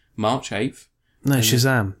be March 8th. No,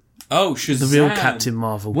 Shazam. Oh, Shazam. The real Captain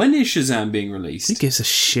Marvel. When is Shazam being released? Who gives a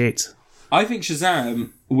shit? I think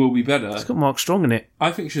Shazam will be better. It's got Mark Strong in it.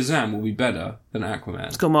 I think Shazam will be better than Aquaman.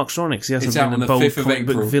 It's got Mark Strong in it because he hasn't It's out been on a the bold 5th of comic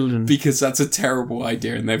book April villain. because that's a terrible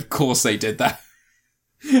idea, and of course they did that.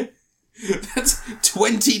 That's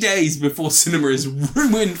 20 days before cinema is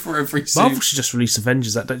ruined for every Marvel should just release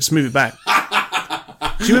Avengers that day. Just move it back.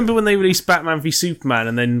 Do you remember when they released Batman v Superman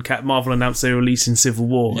and then Marvel announced they were releasing Civil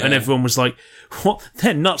War and everyone was like, what?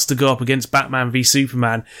 They're nuts to go up against Batman v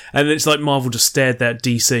Superman. And it's like Marvel just stared there at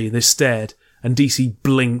DC. They stared and DC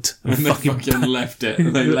blinked and they fucking left it.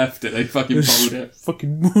 They left it. They fucking pulled it.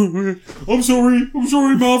 I'm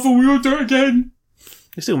sorry, Marvel, we won't do it again.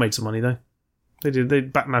 They still made some money though. They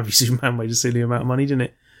did. Batman v Superman made a silly amount of money, didn't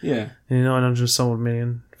it? Yeah. 900 some odd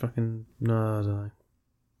million. Fucking, no, I don't know.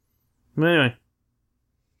 But anyway.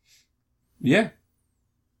 Yeah.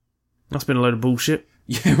 That's been a load of bullshit.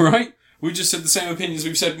 Yeah, right? We just said the same opinions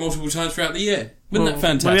we've said multiple times throughout the year. Wasn't that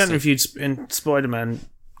fantastic? Well, we hadn't reviewed Spider-Man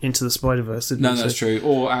Into the Spider-Verse, did we? No, that's true.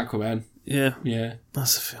 Or Aquaman. Yeah. Yeah.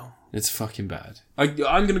 That's a film. It's fucking bad. I'm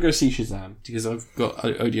going to go see Shazam because I've got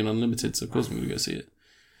Odeon Unlimited, so of course I'm going to go see it.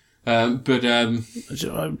 I've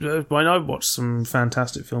watched some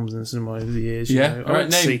fantastic films in the cinema over the years. Yeah, you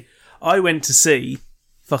know. I went to see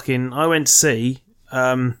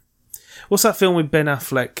what's that film with Ben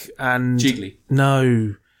Affleck and Jiggly?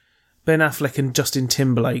 No, Ben Affleck and Justin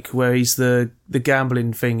Timberlake, where he's the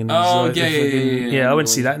gambling thing. And yeah. I went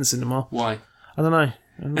to see that in the cinema. Why? I don't know. I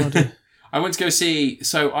have no idea. I went to go see.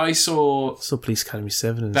 So I saw Police Academy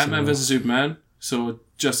 7 in Batman vs Superman. Saw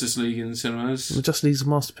Justice League in cinemas. Justice League's a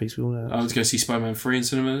masterpiece. We all know that. I went to go see Spider-Man 3 in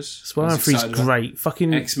cinemas. Spider-Man 3's great.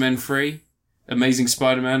 Fucking X-Men 3, Amazing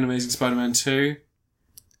Spider-Man 2.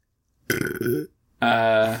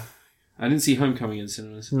 I didn't see Homecoming in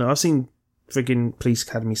cinemas. No, I've seen friggin' Police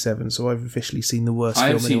Academy 7, so I've officially seen the worst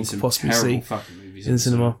film anyone could possibly see in the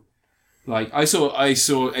cinema. Like, I saw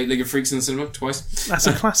Eight-Legged Freaks in the cinema twice. That's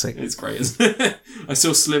a classic. It's great, isn't it? I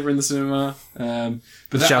saw Sliver in the cinema.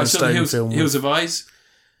 But I saw the Hills of Eyes.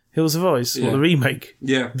 Hills of Eyes? Yeah. What, the remake?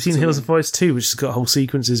 Yeah. I've seen Hills of Eyes 2, which has got whole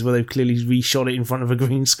sequences where they've clearly reshot it in front of a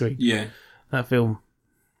green screen. Yeah. That film.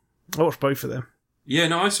 I watched both of them. Yeah,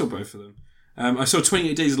 no, I saw both of them. I saw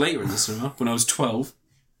 28 Days Later in the cinema when I was 12.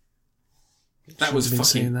 That was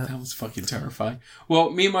fucking terrifying.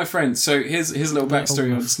 Well, me and my friends, so here's a little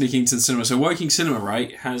backstory on sneaking to the cinema. So Woking Cinema,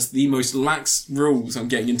 right, has the most lax rules on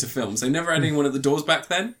getting into films. They never had anyone at the doors back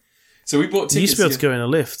then. So we bought tickets. You used to be able to go in a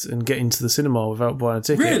lift and get into the cinema without buying a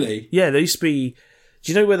ticket. Really? Yeah, there used to be...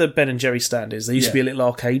 Do you know where the Ben and Jerry stand is? There used to be a little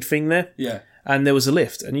arcade thing there. Yeah. And there was a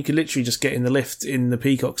lift, and you could literally just get in the lift in the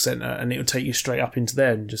Peacock Centre, and it would take you straight up into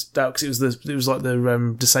there, and just that because it was like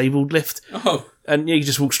the disabled lift. Oh. And you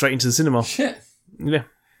just walk straight into the cinema. Shit. Yeah.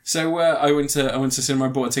 So I went to cinema. I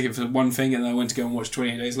bought a ticket for one thing, and then I went to go and watch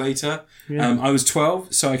 28 Days Later. Yeah. I was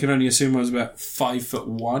 12, so I can only assume I was about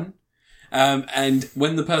 5'1", And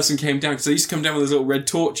when the person came down, because they used to come down with those little red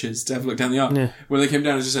torches to have a look down the arc. Yeah. When they came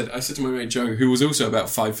down, I said to my mate Joe, who was also about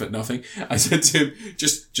 5'0", I said to him,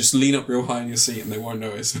 just lean up real high in your seat and they won't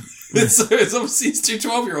notice. So it's obviously it's two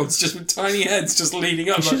 12-year-olds just with tiny heads just leaning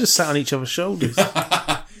up. You should have sat on each other's shoulders.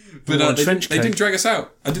 But they didn't drag us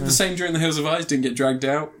out. I did the same during The Hills of Eyes, didn't get dragged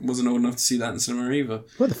out. Wasn't old enough to see that in cinema either.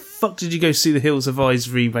 Where the fuck did you go see the Hills of Eyes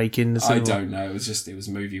remake in the cinema? I don't know. It was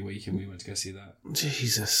movie week and we went to go see that.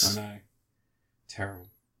 Jesus. I know. Terrible.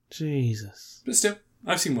 Jesus. But still,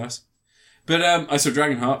 I've seen worse. But I saw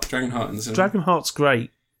Dragonheart in the cinema. Dragonheart's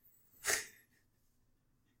great.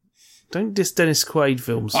 Don't diss Dennis Quaid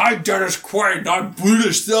films. I'm Dennis Quaid. I'm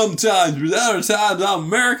British sometimes, but other times I'm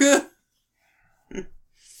America.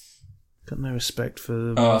 Got no respect for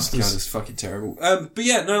the Oh, masters. God, it's fucking terrible. But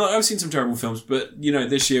yeah, no, I've seen some terrible films, but,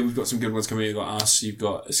 this year we've got some good ones coming. You've got Us, you've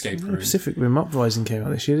got Escape Room. Pacific Rim Uprising came out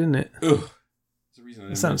this year, didn't it? Ugh. There's a reason I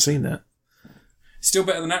haven't seen that. Still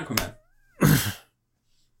better than Aquaman.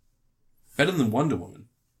 Better than Wonder Woman.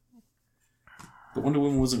 But Wonder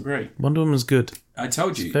Woman wasn't great. Wonder Woman's good. I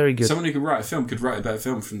told you. It's very good. Someone who could write a film could write a better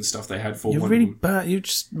film from the stuff they had for You're Wonder really Woman. bad. You're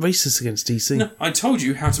just racist against DC. No, I told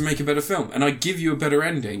you how to make a better film, and I give you a better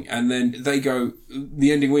ending, and then they go,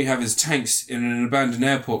 the ending we have is tanks in an abandoned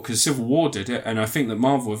airport because Civil War did it, and I think that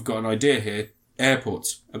Marvel have got an idea here.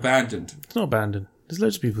 Airports. Abandoned. It's not abandoned. There's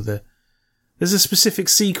loads of people there. There's a specific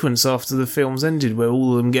sequence after the film's ended where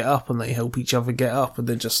all of them get up and they help each other get up, and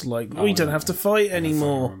they're just like, we don't have to fight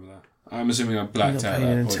anymore. I'm assuming I blacked You're out not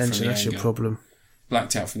paying that point attention. from the That's your anger. problem.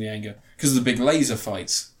 Blacked out from the anger. Because of the big laser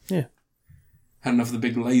fights. Yeah. Had enough of the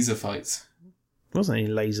big laser fights. There wasn't any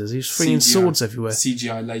lasers. He was flinging CGI swords everywhere.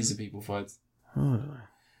 CGI laser people fights. Oh,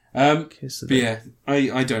 I don't know. Kiss the But yeah,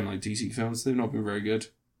 I don't like DC films. They've not been very good.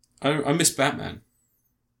 I miss Batman.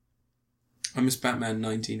 I miss Batman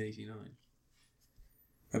 1989.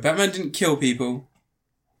 But Batman didn't kill people.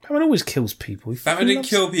 Batman always kills people. Batman didn't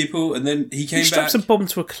kill people, and then he came He straps back. a bomb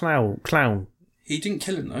to a clown. He didn't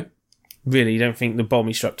kill him, though. Really, you don't think the bomb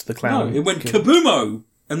he strapped to the clown? No, it went killed- kaboomo!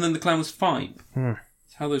 And then the clown was fine. Hmm.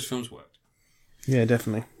 That's how those films worked. Yeah,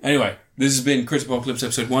 definitely. Anyway, this has been Critapocalypse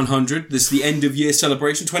episode 100. This is the end of year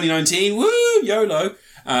celebration 2019. Woo! YOLO!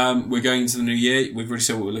 We're going into the new year. We've already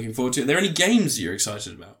said what we're looking forward to. Are there any games that you're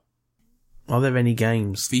excited about? Are there any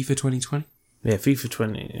games? FIFA 2020? Yeah, FIFA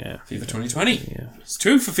 20, yeah. FIFA 2020. Yeah. It's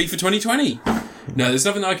true for FIFA 2020. No, there's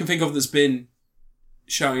nothing that I can think of that's been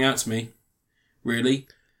shouting out to me, really.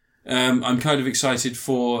 I'm kind of excited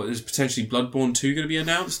for, there's potentially Bloodborne 2 going to be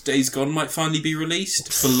announced. Days Gone might finally be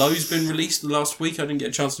released. Below's been released last week. I didn't get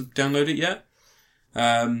a chance to download it yet.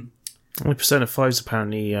 Persona 5's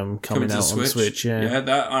apparently coming to out the on Switch, yeah. Yeah,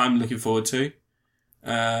 that I'm looking forward to.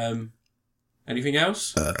 Anything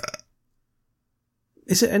else?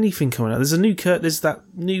 Is there anything coming out? There's that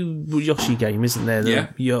new Yoshi game, isn't there?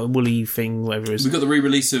 The woolly thing, whatever it is. We've got the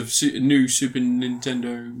re-release of new Super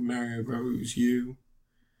Nintendo Mario Bros. U.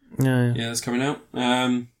 Yeah. Yeah, that's coming out.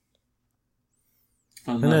 I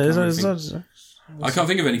can't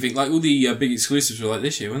think of anything. Like, all the big exclusives were like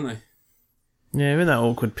this year, weren't they? Yeah, we're in that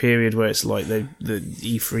awkward period where it's like the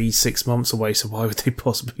E3 6 months away, so why would they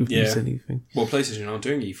possibly release anything? Well, PlayStation aren't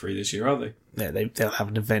doing E3 this year, are they? Yeah, they'll have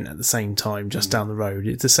an event at the same time just down the road.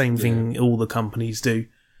 It's the same thing all the companies do.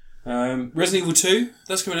 Resident Evil 2,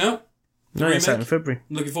 that's coming out. No, it's out in February.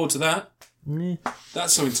 I'm looking forward to that. Yeah.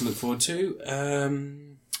 That's something to look forward to.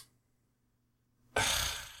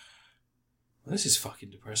 Well, this is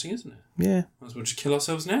fucking depressing, isn't it? Yeah. Might as well just kill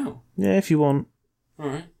ourselves now. Yeah, if you want.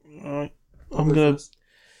 Alright. I'm going to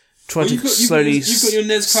try to slowly you've got your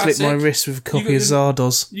NES slip Classic. my wrist with a copy of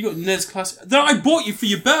Zardos. You got NES Classic. That I bought you for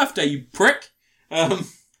your birthday, you prick! Got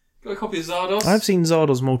a copy of Zardos. I've seen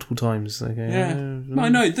Zardos multiple times. Okay. Yeah. I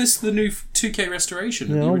know, this is the new 2K restoration.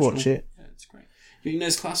 Yeah, of the I'll original. watch it. Yeah, it's great. You got your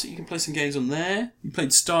NES Classic, you can play some games on there. You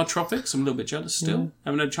played Star Tropics, I'm a little bit jealous still.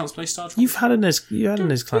 Haven't had a chance to play Star Tropics. You had a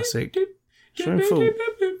NES Classic. Show and full.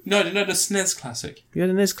 No, I didn't have a SNES Classic. You had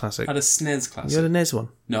a NES Classic. I had a SNES Classic. You had a NES one.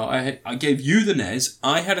 No, I gave you the NES.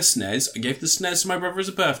 I had a SNES. I gave the SNES to my brother as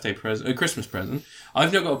a birthday present, a Christmas present.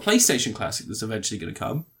 I've now got a PlayStation Classic that's eventually going to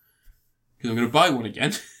come because I'm going to buy one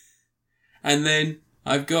again. And then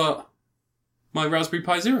I've got my Raspberry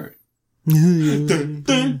Pi Zero. Dun, dun,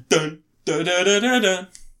 dun, dun, dun, dun, dun, dun.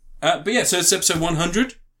 But yeah, so it's episode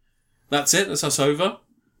 100. That's it. That's us over.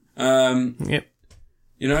 Yep.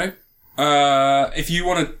 You know. If you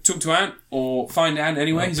want to talk to Ant or find Ant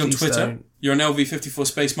anyway, he's on please Twitter. don't. You're an LV54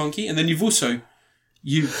 Space Monkey, and then you've also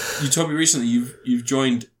you told me recently you've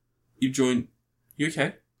joined. You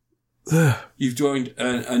okay? You've joined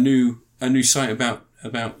a new site about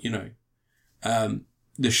the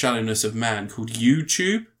shallowness of man called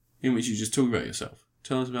YouTube. in which you just talk about yourself.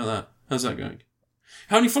 Tell us about that. How's that going?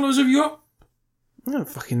 How many followers have you got? I don't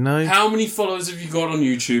fucking know. How many followers have you got on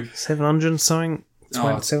YouTube? 700 something.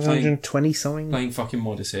 720 something. Playing fucking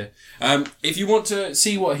modest here. If you want to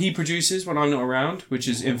see what he produces when I'm not around, which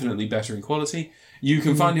is infinitely better in quality, you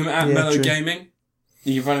can find him at Mellow Gaming.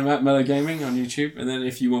 You can find him at Mellow Gaming on YouTube. And then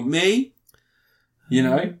if you want me, you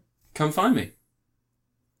know, come find me.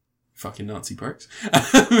 Fucking Nazi pricks.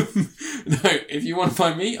 No, if you want to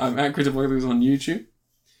find me, I'm at Critapocalypse on YouTube.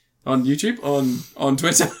 On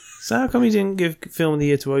Twitter. So how come you didn't give Film of the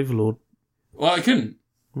Year to Overlord? Well, I couldn't.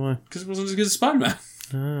 Why? Because it wasn't as good as Spider-Man.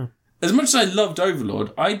 Oh. As much as I loved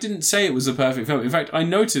Overlord, I didn't say it was a perfect film. In fact, I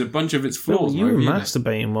noted a bunch of its flaws. Well, you were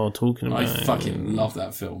masturbating while talking about it. I fucking love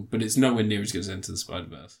that film, but it's nowhere near as good as Into the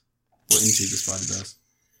Spider-Verse. Or Into the Spider-Verse.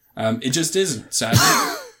 It just isn't, sadly.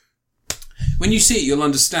 When you see it, you'll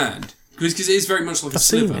understand. Because it is very much like a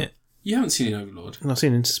sliver. Seen it. You haven't seen Overlord? I've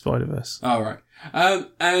seen Into Spider-Verse. Oh, right.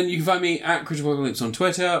 And you can find me at Critapocalypse on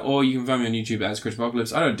Twitter, or you can find me on YouTube as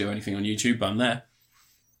Critapocalypse. I don't do anything on YouTube, but I'm there.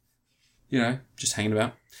 You know, just hanging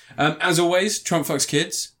about. As always, Trump fucks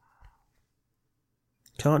kids.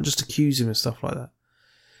 Can't just accuse him of stuff like that.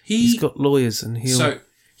 He's got lawyers and he'll... So,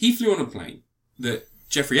 he flew on a plane that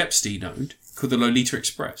Jeffrey Epstein owned, called the Lolita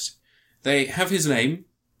Express. They have his name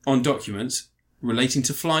on documents relating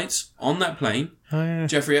to flights on that plane. Oh, yeah.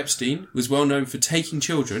 Jeffrey Epstein was well known for taking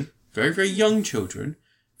children, very, very young children,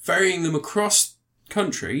 ferrying them across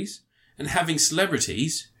countries, and having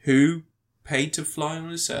celebrities who paid to fly on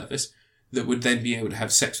his service that would then be able to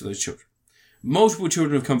have sex with those children. Multiple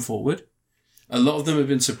children have come forward. A lot of them have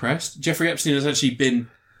been suppressed. Jeffrey Epstein has actually been...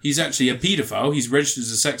 He's actually a paedophile. He's registered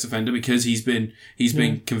as a sex offender because he's been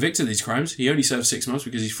convicted of these crimes. He only served 6 months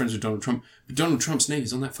because he's friends with Donald Trump. But Donald Trump's name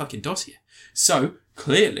is on that fucking dossier. So,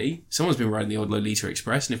 clearly, someone's been riding the old Lolita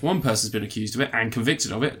Express, and if one person's been accused of it and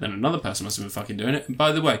convicted of it, then another person must have been fucking doing it. And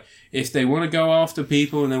by the way, if they want to go after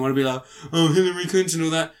people and they want to be like, oh, Hillary Clinton and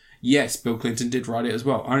all that, yes, Bill Clinton did ride it as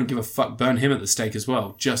well. I don't give a fuck. Burn him at the stake as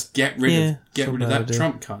well. Just get rid of that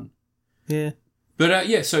Trump cunt. Yeah.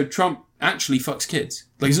 But, so Trump actually fucks kids.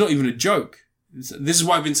 Like, it's not even a joke. This is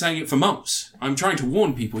why I've been saying it for months. I'm trying to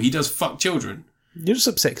warn people. He does fuck children. You're just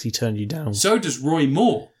upset 'cause he turned you down. So does Roy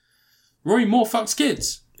Moore. Roy Moore fucks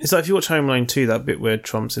kids. It's like if you watch Home Alone 2, that bit where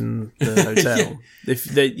Trump's in the hotel.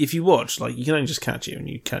 If you watch, like, you can only just catch it when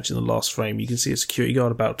you catch it in the last frame. You can see a security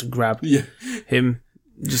guard about to grab him.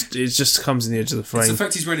 It just comes in the edge of the frame. It's the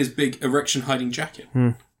fact he's wearing his big erection hiding jacket.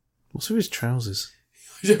 What's with his trousers?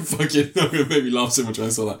 Yeah, fucking, it made me laugh so much when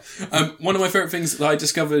I saw that. One of my favourite things that I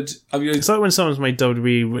discovered... It's like when someone's made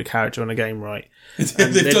WWE character on a game, right? And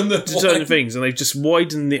they've done certain things, and they've just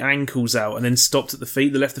widened the ankles out and then stopped at the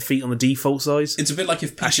feet. They left the feet on the default size. It's a bit like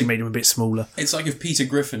if Peter... Actually made them a bit smaller. It's like if Peter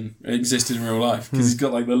Griffin existed in real life, because he's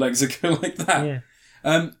got like the legs that go like that. Yeah.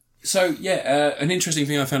 An interesting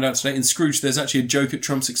thing I found out today, in Scrooge, there's actually a joke at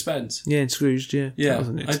Trump's expense. Yeah, in Scrooge, yeah. Yeah. That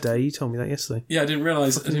wasn't it today? You told me that yesterday. Yeah, I didn't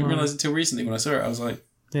realise until recently when I saw it. I was like...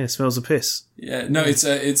 Yeah, it smells of piss. Yeah, no, it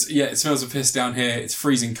smells of piss down here. It's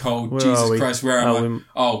freezing cold. Jesus Christ, where am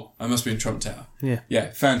I? I must be in Trump Tower. Yeah.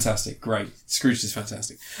 Yeah, fantastic. Great. Scrooge is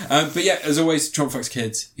fantastic. But yeah, as always, Trump fucks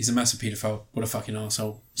kids. He's a massive paedophile. What a fucking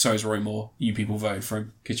arsehole. So is Roy Moore. You people voted for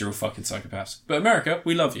him because you're all fucking psychopaths. But America,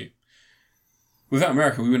 we love you. Without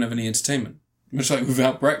America, we wouldn't have any entertainment. Much like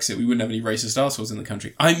without Brexit, we wouldn't have any racist arseholes in the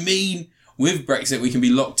country. I mean... With Brexit, we can be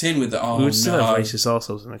locked in with the... we would still have racist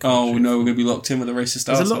arseholes in the country. Oh, no, we're going to be locked in with the racist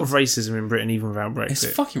arseholes. There's a lot of racism in Britain, even without Brexit.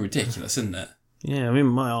 It's fucking ridiculous, isn't it? Yeah, I mean,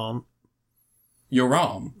 my arm. Your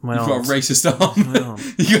arm? My You've arm. got a racist arm. My arm.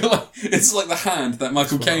 You got like, it's like the hand, that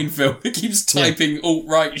Michael Caine film. It keeps typing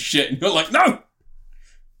alt-right shit, and you're like, no!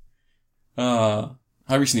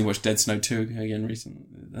 I recently watched Dead Snow 2 again recently.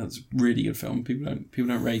 That's a really good film. People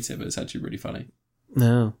don't rate it, but it's actually really funny.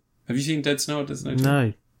 No. Have you seen Dead Snow or Dead Snow 2?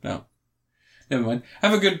 No. No. Never mind.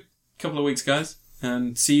 Have a good couple of weeks, guys.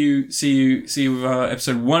 And see you with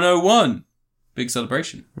episode 101. Big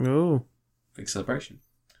celebration. Oh. Big celebration.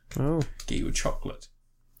 Oh. Get you a chocolate.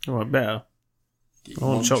 Oh, I better. I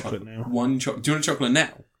want chocolate now. Do you want a chocolate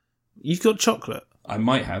now? You've got chocolate? I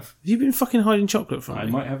might have. Have you been fucking hiding chocolate from me? I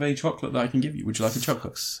might have a chocolate that I can give you. Would you like a chocolate? For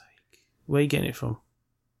fuck's sake. Where are you getting it from?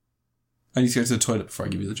 I need to go to the toilet before I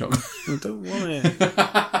give you the chocolate. I don't want it.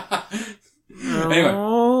 Anyway.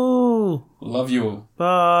 Oh. Love you all.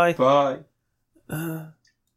 Bye. Bye.